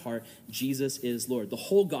in my heart, Jesus is Lord. The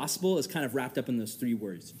whole gospel is kind of wrapped up in those three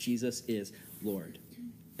words, Jesus is Lord.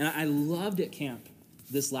 And I loved at camp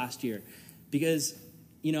this last year because,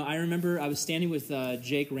 I remember I was standing with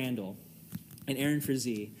Jake Randall and Aaron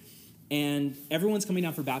Frazee, and everyone's coming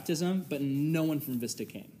down for baptism, but no one from Vista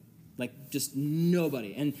came. Like, just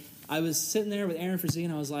nobody. And I was sitting there with Aaron Frazee,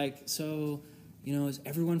 and I was like, so, is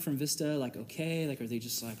everyone from Vista, like, okay? Like, are they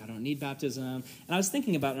just like, I don't need baptism? And I was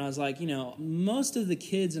thinking about it, and I was like, most of the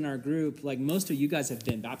kids in our group, like, most of you guys have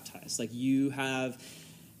been baptized. Like, you have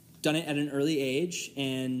done it at an early age,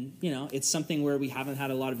 and, it's something where we haven't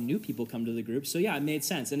had a lot of new people come to the group. So, yeah, it made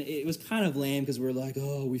sense. And it was kind of lame because we're like,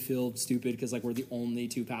 oh, we feel stupid because, like, we're the only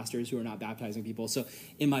two pastors who are not baptizing people. So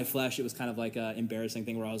in my flesh, it was kind of like an embarrassing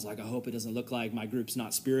thing where I was like, I hope it doesn't look like my group's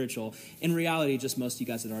not spiritual. In reality, just most of you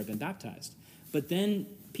guys had already been baptized. But then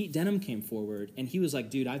Pete Denham came forward, and he was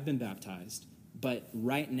like, dude, I've been baptized. But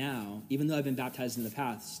right now, even though I've been baptized in the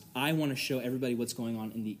past, I want to show everybody what's going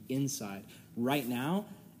on in the inside. Right now,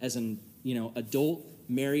 as an adult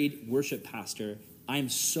married worship pastor, I am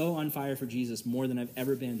so on fire for Jesus more than I've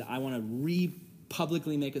ever been that I want to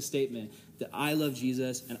publicly make a statement that I love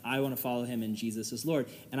Jesus and I want to follow him and Jesus is Lord.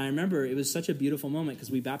 And I remember it was such a beautiful moment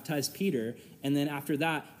because we baptized Peter, and then after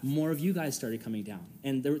that, more of you guys started coming down.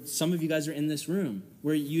 And some of you guys are in this room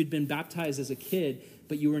where you'd been baptized as a kid,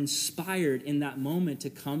 but you were inspired in that moment to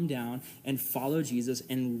come down and follow Jesus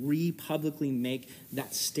and publicly make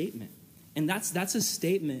that statement. And that's a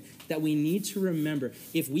statement that we need to remember.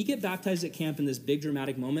 If we get baptized at camp in this big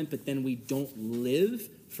dramatic moment, but then we don't live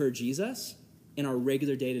for Jesus in our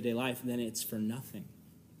regular day-to-day life, then it's for nothing.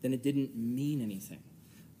 Then it didn't mean anything.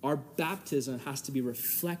 Our baptism has to be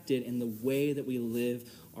reflected in the way that we live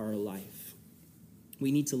our life.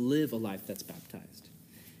 We need to live a life that's baptized.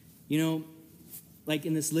 You know, like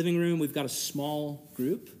in this living room, we've got a small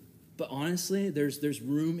group, but honestly, there's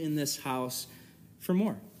room in this house for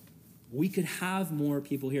more. We could have more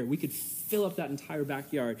people here. We could fill up that entire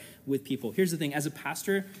backyard with people. Here's the thing. As a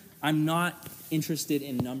pastor, I'm not interested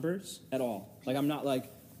in numbers at all. Like, I'm not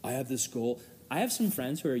like, I have this goal. I have some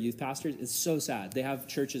friends who are youth pastors. It's so sad. They have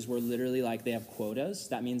churches where literally, like, they have quotas.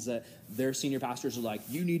 That means that their senior pastors are like,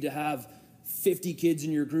 you need to have 50 kids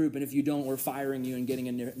in your group, and if you don't, we're firing you and getting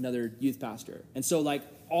another youth pastor. And so, like,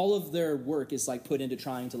 all of their work is, like, put into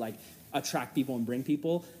trying to, like, attract people and bring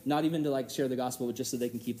people, not even to, like, share the gospel, but just so they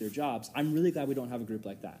can keep their jobs. I'm really glad we don't have a group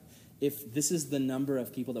like that. If this is the number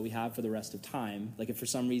of people that we have for the rest of time, like if for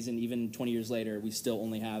some reason, even 20 years later, we still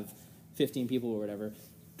only have 15 people or whatever,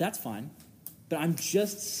 that's fine. But I'm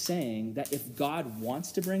just saying that if God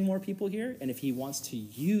wants to bring more people here, and if he wants to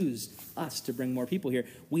use us to bring more people here,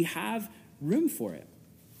 we have room for it.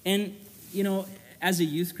 And, you know, as a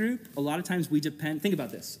youth group, a lot of times we depend, think about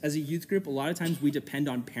this. As a youth group, a lot of times we depend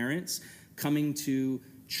on parents coming to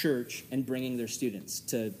church and bringing their students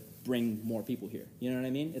to bring more people here. You know what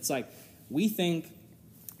I mean? It's like we think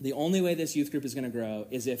the only way this youth group is going to grow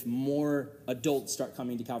is if more adults start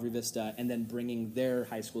coming to Calvary Vista and then bringing their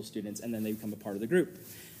high school students, and then they become a part of the group.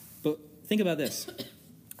 But think about this.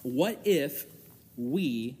 What if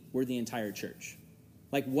we were the entire church?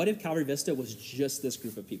 Like, what if Calvary Vista was just this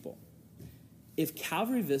group of people? If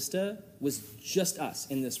Calvary Vista was just us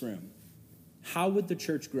in this room, how would the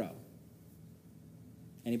church grow?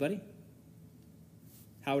 Anybody?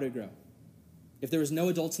 How would it grow? If there was no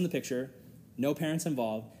adults in the picture, no parents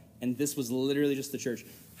involved, and this was literally just the church,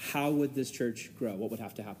 how would this church grow? What would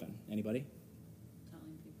have to happen? Anybody?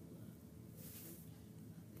 Telling people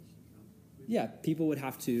that Yeah, people would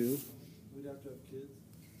have to. We'd have kids.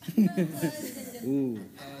 Ooh,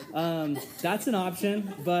 that's an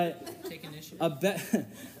option, but Take initiative. what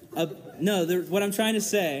I'm trying to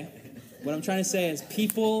say is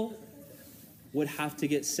people would have to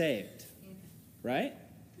get saved, right?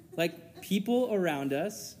 Like, people around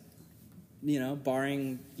us, you know,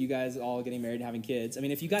 barring you guys all getting married and having kids. I mean,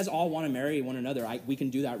 if you guys all want to marry one another, we can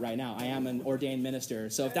do that right now. I am an ordained minister.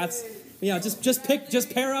 So if that's, you know, just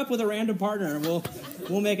pair up with a random partner and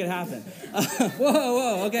we'll make it happen.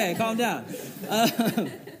 Whoa, okay, calm down.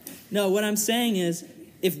 No, what I'm saying is,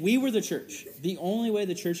 if we were the church, the only way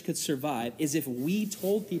the church could survive is if we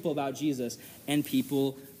told people about Jesus and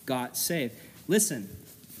people got saved. Listen,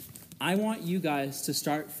 I want you guys to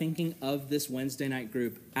start thinking of this Wednesday night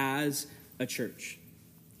group as a church.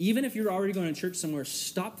 Even if you're already going to church somewhere,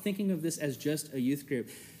 stop thinking of this as just a youth group.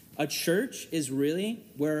 A church is really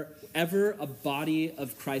wherever a body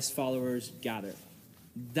of Christ followers gather.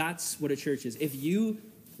 That's what a church is. If you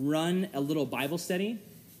run a little Bible study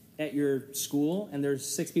at your school and there's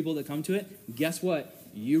 6 people that come to it, guess what?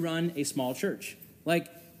 You run a small church. Like,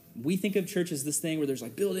 we think of church as this thing where there's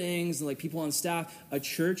like buildings and like people on staff. A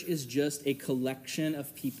church is just a collection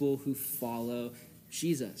of people who follow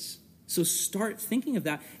Jesus. So start thinking of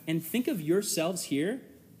that and think of yourselves here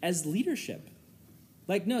as leadership.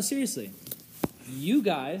 Like, no, seriously. You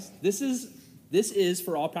guys, this is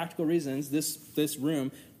for all practical reasons, this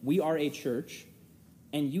room, we are a church,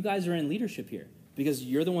 and you guys are in leadership here because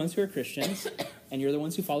you're the ones who are Christians and you're the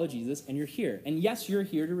ones who follow Jesus, and you're here. And yes, you're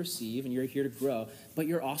here to receive and you're here to grow, but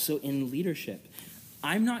you're also in leadership.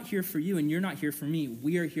 I'm not here for you and you're not here for me.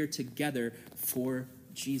 We are here together for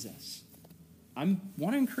Jesus. I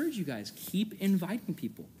want to encourage you guys, keep inviting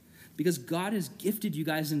people because God has gifted you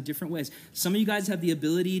guys in different ways. Some of you guys have the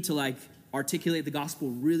ability to like articulate the gospel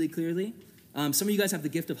really clearly. Some of you guys have the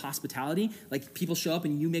gift of hospitality. Like, people show up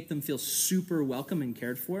and you make them feel super welcome and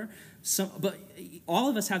cared for. But all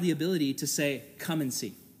of us have the ability to say, come and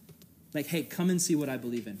see. Like, hey, come and see what I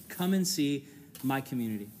believe in. Come and see my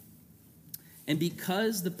community. And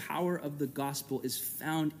because the power of the gospel is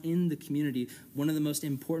found in the community, one of the most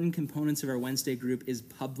important components of our Wednesday group is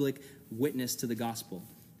public witness to the gospel.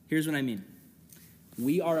 Here's what I mean.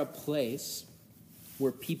 We are a place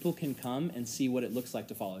where people can come and see what it looks like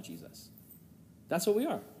to follow Jesus. That's what we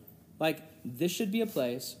are. Like, this should be a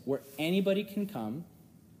place where anybody can come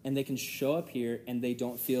and they can show up here and they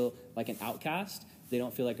don't feel like an outcast. They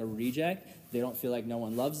don't feel like a reject. They don't feel like no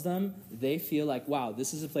one loves them. They feel like, wow,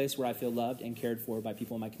 this is a place where I feel loved and cared for by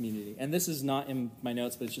people in my community. And this is not in my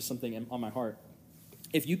notes, but it's just something on my heart.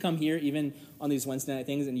 If you come here, even on these Wednesday night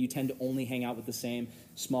things, and you tend to only hang out with the same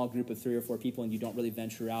small group of 3 or 4 people, and you don't really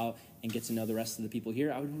venture out and get to know the rest of the people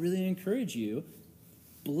here, I would really encourage you,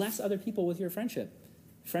 bless other people with your friendship.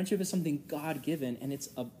 Friendship is something God-given, and it's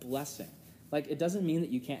a blessing. Like, it doesn't mean that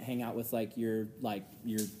you can't hang out with your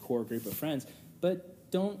core group of friends,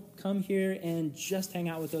 but don't come here and just hang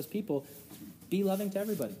out with those people. Be loving to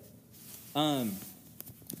everybody.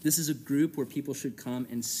 This is a group where people should come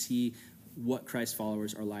and see what Christ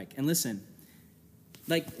followers are like. And listen,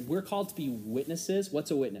 like, we're called to be witnesses. What's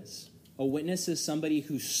a witness? A witness is somebody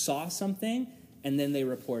who saw something and then they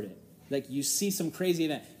report it. Like, you see some crazy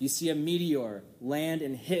event. You see a meteor land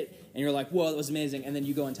and hit, and you're like, whoa, that was amazing. And then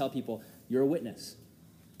you go and tell people, you're a witness.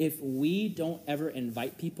 If we don't ever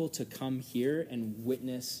invite people to come here and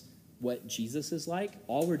witness what Jesus is like,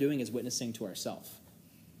 all we're doing is witnessing to ourselves.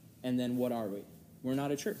 And then what are we? We're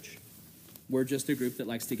not a church. We're just a group that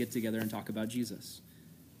likes to get together and talk about Jesus.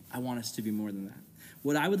 I want us to be more than that.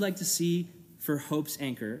 What I would like to see for Hope's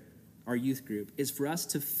Anchor, our youth group, is for us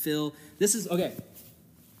to fill... Okay,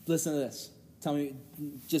 listen to this. Tell me,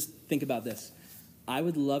 just think about this. I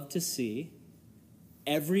would love to see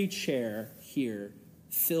every chair here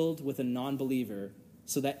filled with a non-believer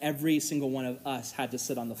so that every single one of us had to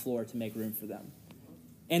sit on the floor to make room for them.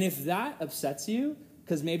 And if that upsets you,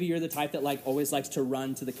 because maybe you're the type that always likes to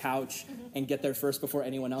run to the couch and get there first before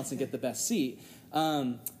anyone else and get the best seat.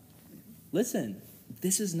 Listen,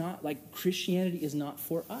 this is not, Christianity is not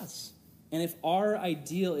for us. And if our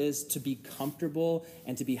ideal is to be comfortable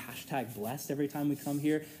and to be #blessed every time we come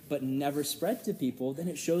here, but never spread to people, then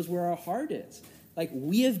it shows where our heart is.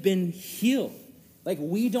 We have been healed.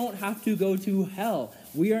 We don't have to go to hell.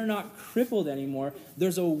 We are not crippled anymore.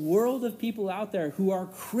 There's a world of people out there who are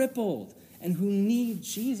crippled and who need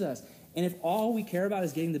Jesus. And if all we care about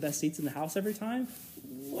is getting the best seats in the house every time,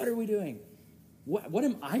 what are we doing? What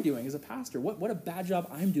am I doing as a pastor? What a bad job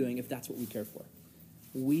I'm doing if that's what we care for.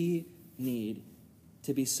 We need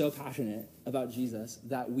to be so passionate about Jesus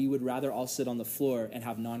that we would rather all sit on the floor and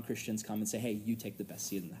have non-Christians come and say, hey, you take the best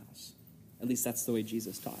seat in the house. At least that's the way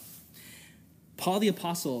Jesus taught. Paul the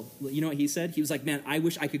Apostle, you know what he said? He was like, man, I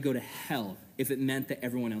wish I could go to hell if it meant that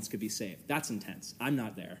everyone else could be saved. That's intense. I'm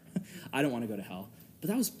not there. I don't want to go to hell. But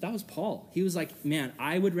that was Paul. He was like, man,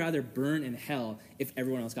 I would rather burn in hell if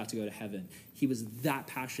everyone else got to go to heaven. He was that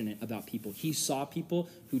passionate about people. He saw people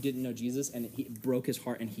who didn't know Jesus, and it broke his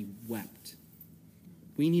heart, and he wept.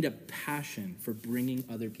 We need a passion for bringing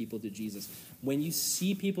other people to Jesus. When you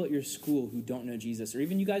see people at your school who don't know Jesus, or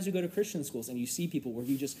even you guys who go to Christian schools and you see people where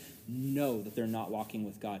you just know that they're not walking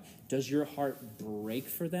with God, does your heart break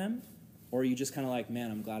for them? Or are you just kind of like,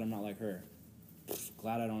 man, I'm glad I'm not like her.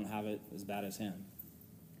 Glad I don't have it as bad as him.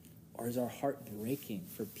 Or is our heart breaking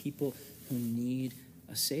for people who need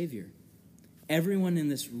a Savior? Everyone in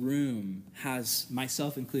this room has,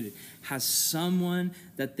 myself included, has someone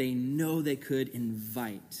that they know they could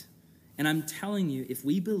invite. And I'm telling you, if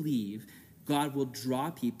we believe God will draw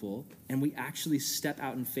people and we actually step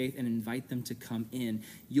out in faith and invite them to come in,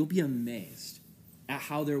 you'll be amazed at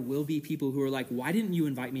how there will be people who are like, why didn't you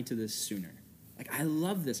invite me to this sooner? I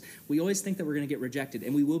love this. We always think that we're going to get rejected,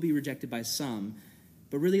 and we will be rejected by some.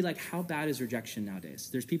 But really, how bad is rejection nowadays?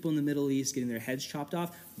 There's people in the Middle East getting their heads chopped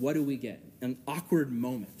off. What do we get? An awkward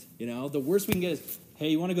moment, The worst we can get is, hey,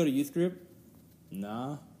 you want to go to youth group?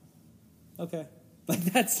 Nah. Okay.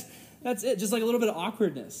 That's it. Just a little bit of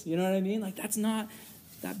awkwardness. You know what I mean? That's not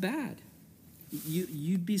that bad.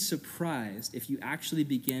 You'd be surprised if you actually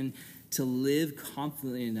begin to live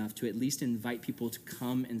confidently enough to at least invite people to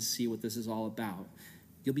come and see what this is all about.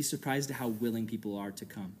 You'll be surprised at how willing people are to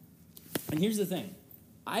come. And here's the thing.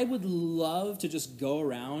 I would love to just go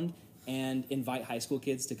around and invite high school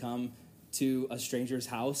kids to come to a stranger's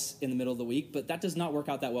house in the middle of the week, but that does not work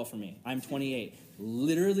out that well for me. I'm 28.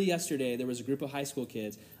 Literally yesterday, there was a group of high school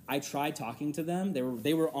kids. I tried talking to them.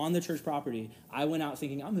 They were on the church property. I went out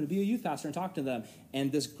thinking, I'm going to be a youth pastor and talk to them.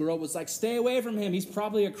 And this girl was like, stay away from him. He's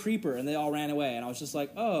probably a creeper. And they all ran away. And I was just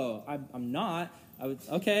like, oh, I'm not.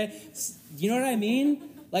 Okay. You know what I mean?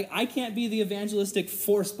 I can't be the evangelistic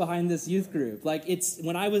force behind this youth group.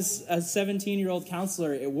 When I was a 17-year-old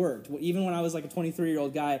counselor, it worked. Even when I was a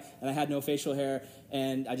 23-year-old guy and I had no facial hair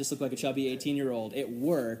and I just looked like a chubby 18-year-old, it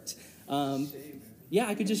worked. Yeah,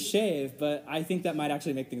 I could just shave, but I think that might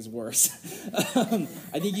actually make things worse.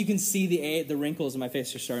 I think you can see the wrinkles in my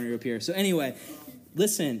face are starting to appear. So anyway,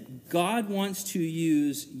 Listen, God wants to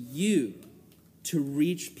use you to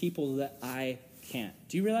reach people that I can't.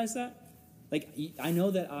 Do you realize that? Like, I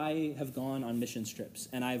know that I have gone on mission trips,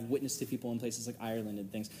 and I've witnessed to people in places like Ireland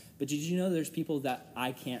and things. But did you know there's people that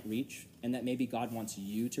I can't reach, and that maybe God wants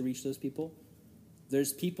you to reach those people?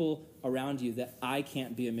 There's people around you that I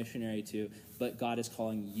can't be a missionary to, but God is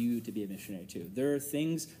calling you to be a missionary to.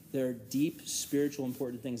 There are deep, spiritual,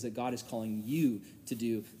 important things that God is calling you to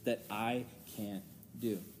do that I can't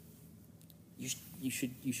do. You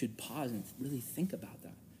should pause and really think about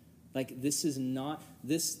that. Like, this is not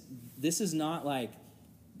like,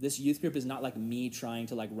 this youth group is not like me trying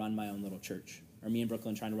to like run my own little church, or me and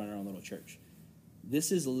Brooklyn trying to run our own little church.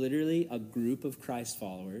 This is literally a group of Christ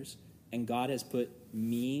followers, and God has put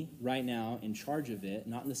me right now in charge of it,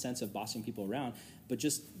 not in the sense of bossing people around, but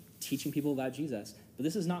just teaching people about Jesus. But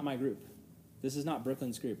this is not my group. This is not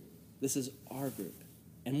Brooklyn's group. This is our group.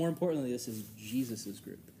 And more importantly, this is Jesus's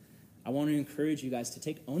group. I want to encourage you guys to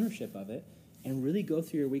take ownership of it and really go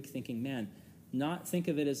through your week thinking, man, not think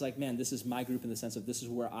of it as like, man, this is my group in the sense of this is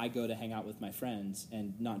where I go to hang out with my friends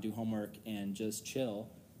and not do homework and just chill.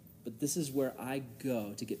 But this is where I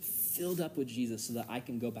go to get filled up with Jesus so that I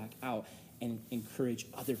can go back out and encourage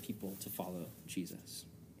other people to follow Jesus.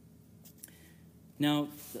 Now,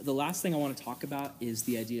 the last thing I want to talk about is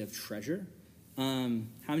the idea of treasure. How many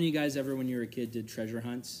of you guys ever, when you were a kid, did treasure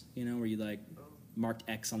hunts? You know, where you like marked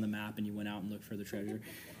X on the map and you went out and looked for the treasure?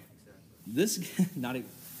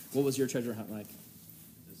 What was your treasure hunt like?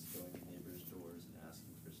 Just going to neighbors' doors and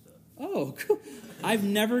asking for stuff. Oh, cool. I've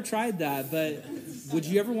never tried that, but would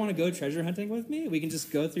you ever want to go treasure hunting with me? We can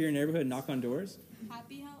just go through your neighborhood and knock on doors.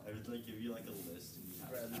 Happy help. I would like give you like a list and you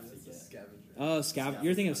have to get. Oh,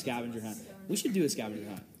 you're thinking of scavenger hunt. We should do a scavenger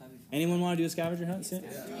hunt. Anyone want to do a scavenger hunt soon?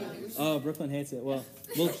 Oh, Brooklyn hates it. Well,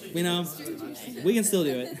 we can still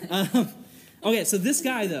do it. Okay, so this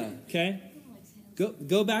guy though, okay?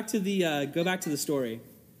 Go back to the story.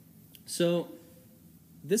 So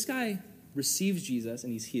this guy receives Jesus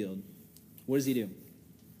and he's healed. What does he do?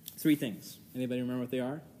 3 things. Anybody remember what they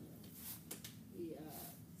are? He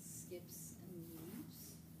skips and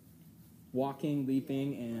leaps. Walking,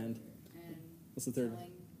 leaping, and what's the third one?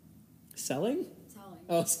 Selling? Telling.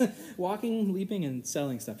 Oh, walking, leaping, and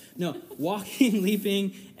selling stuff. No, walking,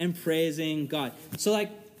 leaping, and praising God. So,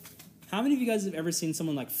 like, how many of you guys have ever seen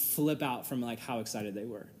someone, like, flip out from, like, how excited they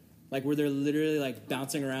were? Like, where they're literally, like,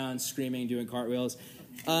 bouncing around, screaming, doing cartwheels.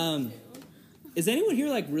 Is anyone here,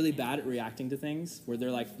 like, really bad at reacting to things? Where they're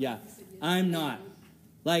like, yeah, I'm not.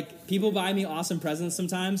 Like, people buy me awesome presents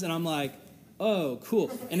sometimes, and I'm like, oh, cool.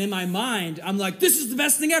 And in my mind, I'm like, this is the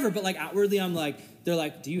best thing ever. But, like, outwardly, I'm like, they're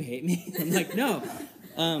like, do you hate me? I'm like, no.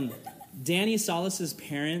 Danny Solis's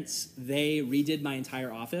parents, they redid my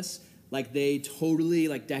entire office. Like, they totally,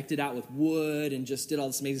 like, decked it out with wood and just did all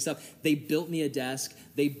this amazing stuff. They built me a desk.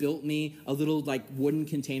 They built me a little, like, wooden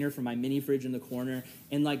container for my mini fridge in the corner.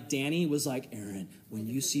 And, like, Danny was like, Aaron, when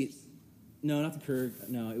you see it... No, not the Kurg.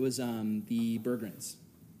 No, it was the Bergrens.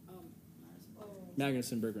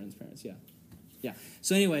 Magnus and Bergren's parents, yeah. Yeah.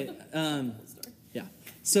 So anyway, yeah.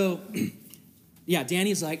 So, yeah,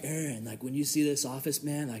 Danny's like, Aaron, like, when you see this office,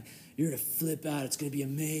 man, like, you're going to flip out. It's going to be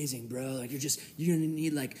amazing, bro. Like, you're going to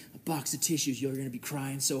need, like, a box of tissues. You're going to be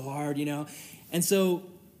crying so hard, you know? And so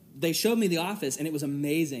they showed me the office, and it was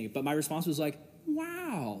amazing. But my response was like,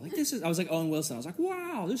 wow. Like, I was like Owen Wilson. I was like,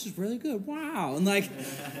 wow, this is really good. Wow. And, like,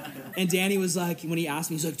 and Danny was like, when he asked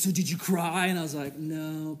me, he's like, so did you cry? And I was like,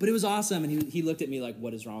 no. But it was awesome. And he looked at me like,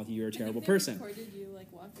 what is wrong with you? You're a terrible person. Recorded you, like,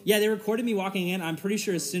 walking. Yeah, they recorded me walking in. I'm pretty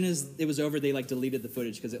sure as soon as it was over, they, like, deleted the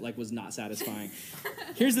footage because it, like, was not satisfying.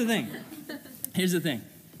 Here's the thing.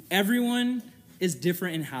 Everyone is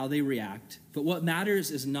different in how they react. But what matters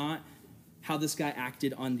is not how this guy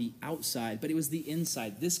acted on the outside, but it was the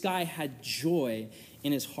inside. This guy had joy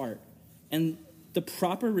in his heart. And the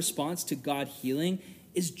proper response to God healing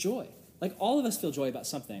is joy. Like, all of us feel joy about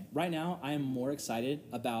something. Right now, I am more excited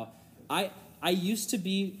about... I used to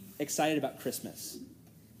be excited about Christmas.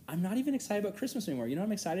 I'm not even excited about Christmas anymore. You know what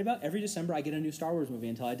I'm excited about? Every December, I get a new Star Wars movie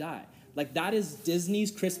until I die. Like, that is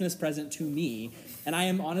Disney's Christmas present to me. And I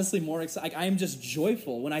am honestly more excited. Like, I am just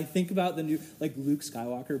joyful when I think about the new, like, Luke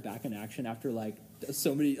Skywalker back in action after, like,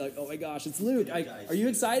 so many, like, oh my gosh, it's Luke. Are you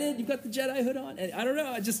excited? You've got the Jedi hood on. And I don't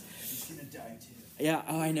know. He's gonna die too. Yeah,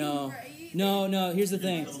 oh, I know. No, here's the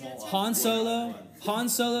thing. Han Solo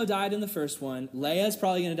died in the first one. Leia's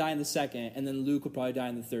probably going to die in the second. And then Luke will probably die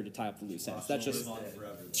in the third to tie up the loose ends. That's just...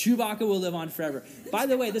 Chewbacca will live on forever. By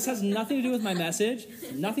the way, this has nothing to do with my message.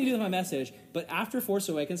 But after Force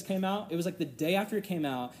Awakens came out, it was like the day after it came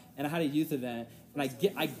out, and I had a youth event, and I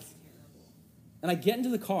get into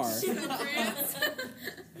the car.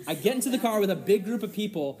 I get into the car with a big group of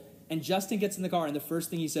people, and Justin gets in the car, and the first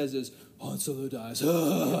thing he says is, Han Solo dies.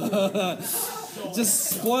 Just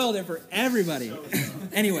spoiled it for everybody.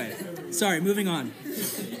 Anyway, sorry, moving on.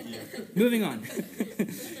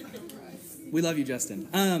 We love you, Justin.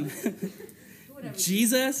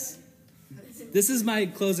 Jesus, this is my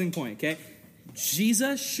closing point, okay?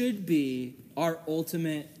 Jesus should be our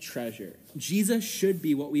ultimate treasure. Jesus should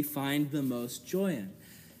be what we find the most joy in.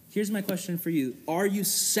 Here's my question for you. Are you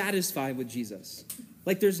satisfied with Jesus?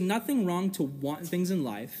 Like, there's nothing wrong to want things in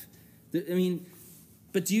life.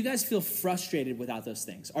 But do you guys feel frustrated without those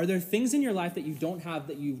things? Are there things in your life that you don't have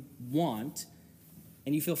that you want,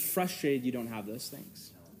 and you feel frustrated you don't have those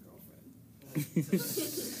things?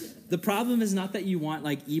 The problem is not that you want,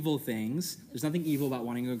 like, evil things. There's nothing evil about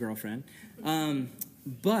wanting a girlfriend.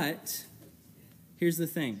 But here's the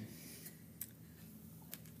thing.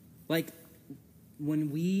 Like,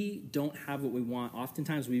 when we don't have what we want,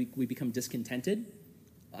 oftentimes we become discontented.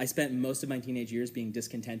 I spent most of my teenage years being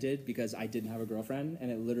discontented because I didn't have a girlfriend,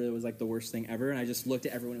 and it literally was like the worst thing ever. And I just looked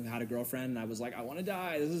at everyone who had a girlfriend, and I was like, I want to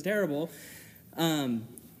die. This is terrible.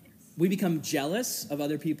 We become jealous of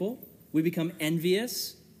other people. We become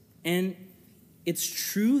envious. And it's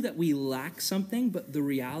true that we lack something, but the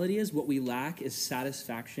reality is what we lack is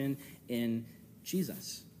satisfaction in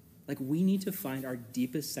Jesus. Like, we need to find our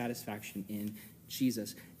deepest satisfaction in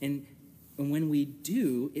Jesus. And when we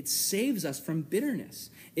do, it saves us from bitterness.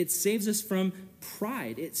 It saves us from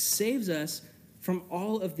pride. It saves us from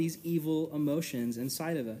all of these evil emotions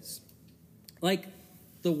inside of us. Like,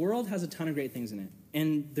 the world has a ton of great things in it,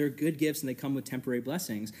 and they're good gifts, and they come with temporary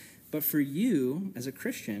blessings. But for you, as a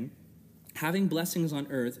Christian, having blessings on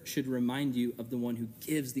earth should remind you of the one who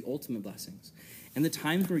gives the ultimate blessings. And the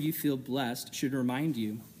times where you feel blessed should remind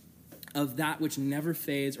you of that which never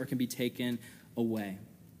fades or can be taken away.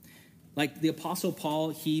 Like the Apostle Paul,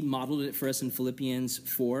 he modeled it for us in Philippians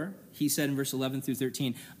 4. He said in verse 11 through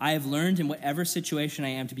 13, I have learned in whatever situation I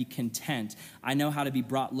am to be content. I know how to be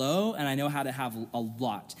brought low, and I know how to have a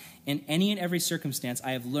lot. In any and every circumstance,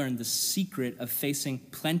 I have learned the secret of facing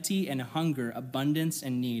plenty and hunger, abundance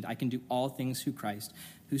and need. I can do all things through Christ,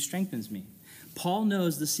 who strengthens me. Paul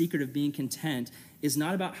knows the secret of being content is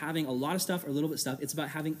not about having a lot of stuff or a little bit of stuff. It's about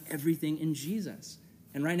having everything in Jesus.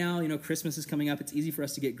 And right now, Christmas is coming up. It's easy for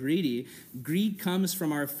us to get greedy. Greed comes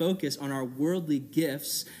from our focus on our worldly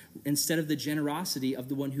gifts instead of the generosity of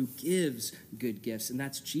the one who gives good gifts, and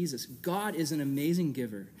that's Jesus. God is an amazing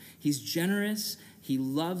giver. He's generous. He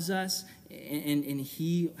loves us, and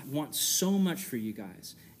he wants so much for you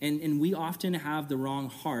guys. And we often have the wrong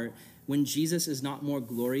heart when Jesus is not more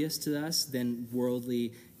glorious to us than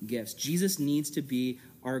worldly gifts. Jesus needs to be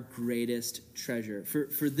our greatest treasure.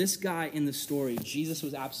 For this guy in the story, Jesus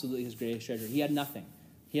was absolutely his greatest treasure. He had nothing.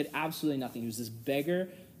 He had absolutely nothing. He was this beggar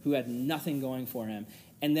who had nothing going for him.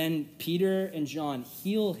 And then Peter and John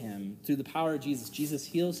heal him through the power of Jesus. Jesus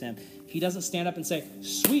heals him. He doesn't stand up and say,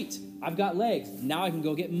 sweet, I've got legs. Now I can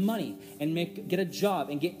go get money and get a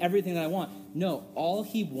job and get everything that I want. No, all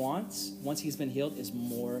he wants, once he's been healed, is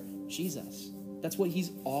more Jesus. That's what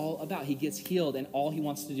he's all about. He gets healed, and all he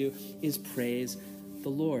wants to do is praise the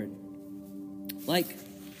Lord. Like,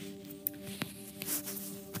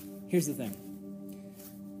 here's the thing.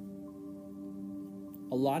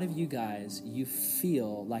 A lot of you guys, you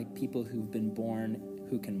feel like people who've been born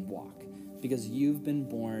who can walk because you've been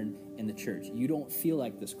born in the church. You don't feel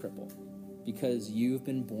like this cripple because you've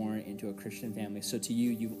been born into a Christian family. So to you,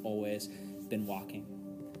 you've always been walking.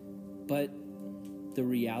 But the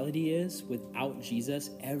reality is, without Jesus,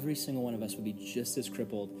 every single one of us would be just as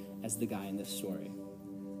crippled as the guy in this story.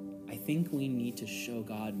 I think we need to show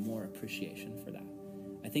God more appreciation for that.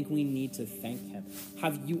 I think we need to thank him.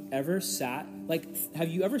 Have you ever sat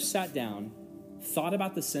down, thought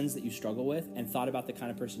about the sins that you struggle with, and thought about the kind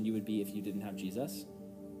of person you would be if you didn't have Jesus?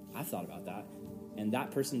 I've thought about that. And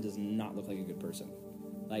that person does not look like a good person.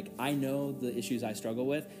 Like, I know the issues I struggle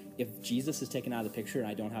with. If Jesus is taken out of the picture and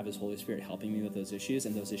I don't have his Holy Spirit helping me with those issues,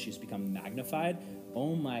 and those issues become magnified,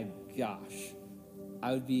 oh my gosh,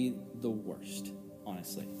 I would be the worst,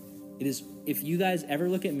 honestly. It is, if you guys ever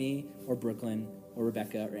look at me or Brooklyn or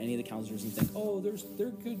Rebecca or any of the counselors and think, oh, they're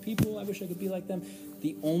good people, I wish I could be like them.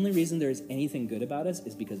 The only reason there is anything good about us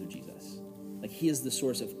is because of Jesus. Like, he is the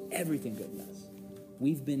source of everything good in us.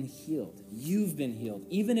 We've been healed. You've been healed,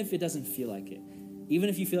 even if it doesn't feel like it. Even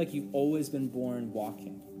if you feel like you've always been born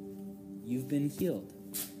walking, you've been healed.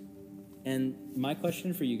 And my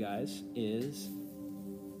question for you guys is,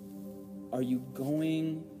 are you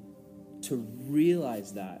going to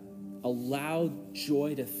realize that, allow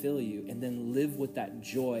joy to fill you, and then live with that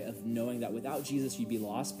joy of knowing that without Jesus you'd be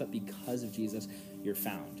lost, but because of Jesus you're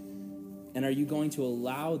found? And are you going to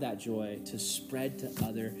allow that joy to spread to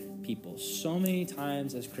other people? So many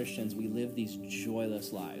times as Christians, we live these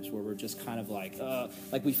joyless lives where we're just kind of like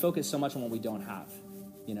we focus so much on what we don't have.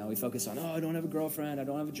 You know, we focus on, I don't have a girlfriend, I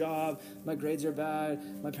don't have a job, my grades are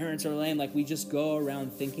bad, my parents are lame. Like, we just go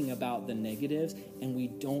around thinking about the negatives, and we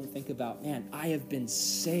don't think about, man, I have been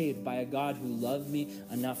saved by a God who loved me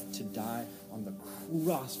enough to die on the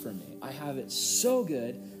cross for me. I have it so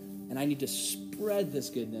good, and I need to spread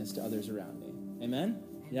this goodness to others around me. Amen?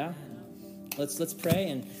 Yeah? Let's pray,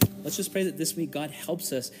 and let's just pray that this week God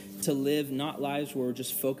helps us to live not lives where we're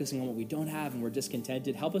just focusing on what we don't have and we're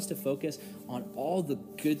discontented. Help us to focus on all the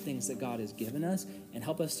good things that God has given us, and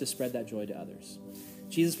help us to spread that joy to others.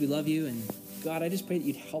 Jesus, we love you, and God, I just pray that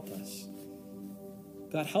you'd help us.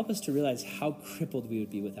 God, help us to realize how crippled we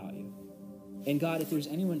would be without you. And God, if there's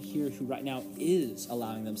anyone here who right now is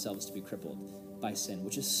allowing themselves to be crippled by sin,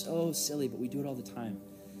 which is so silly, but we do it all the time.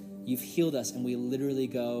 You've healed us, and we literally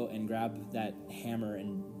go and grab that hammer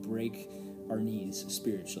and break our knees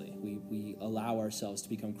spiritually. We allow ourselves to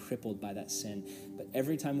become crippled by that sin. But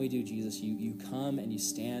every time we do, Jesus, you come and you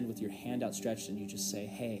stand with your hand outstretched, and you just say,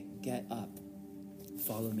 hey, get up,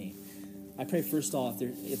 follow me. I pray, first of all,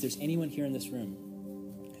 if there's anyone here in this room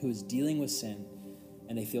who is dealing with sin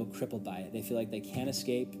and they feel crippled by it, they feel like they can't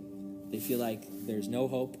escape, they feel like there's no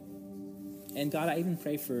hope. And God, I even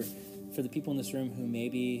pray for the people in this room who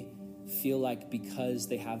maybe feel like because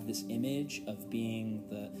they have this image of being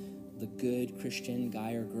the good Christian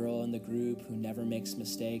guy or girl in the group who never makes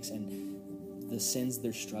mistakes, and the sins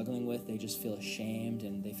they're struggling with, they just feel ashamed,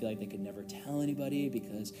 and they feel like they could never tell anybody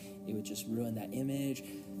because it would just ruin that image.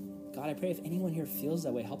 God, I pray if anyone here feels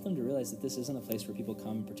that way, help them to realize that this isn't a place where people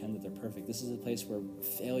come and pretend that they're perfect. This is a place where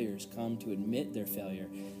failures come to admit their failure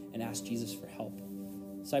and ask Jesus for help.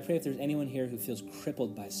 So I pray if there's anyone here who feels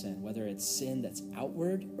crippled by sin, whether it's sin that's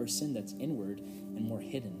outward or sin that's inward and more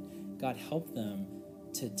hidden, God, help them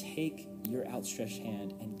to take your outstretched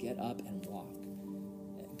hand and get up and walk.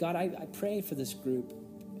 God, I pray for this group,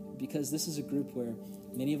 because this is a group where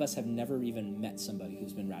many of us have never even met somebody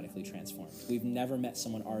who's been radically transformed. We've never met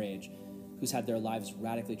someone our age who's had their lives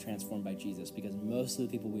radically transformed by Jesus, because most of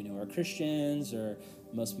the people we know are Christians, or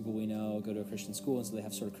most people we know go to a Christian school, and so they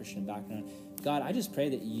have sort of Christian background. God, I just pray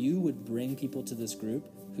that you would bring people to this group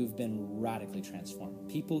who've been radically transformed,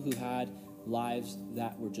 people who had lives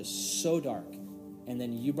that were just so dark, and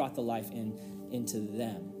then you brought the life into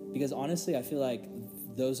them. Because honestly, I feel like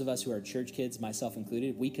those of us who are church kids, myself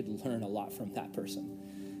included, we could learn a lot from that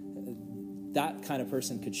person. That kind of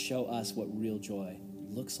person could show us what real joy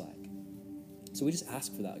looks like. So we just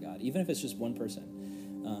ask for that, God, even if it's just one person.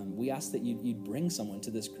 We ask that you'd bring someone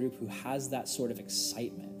to this group who has that sort of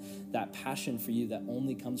excitement, that passion for you that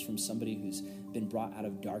only comes from somebody who's been brought out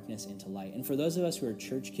of darkness into light. And for those of us who are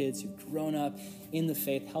church kids, who've grown up in the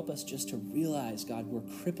faith, help us just to realize, God, we're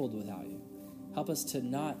crippled without you. Help us to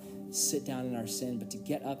not sit down in our sin, but to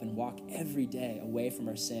get up and walk every day away from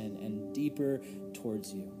our sin and deeper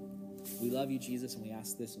towards you. We love you, Jesus, and we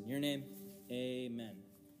ask this in your name. Amen.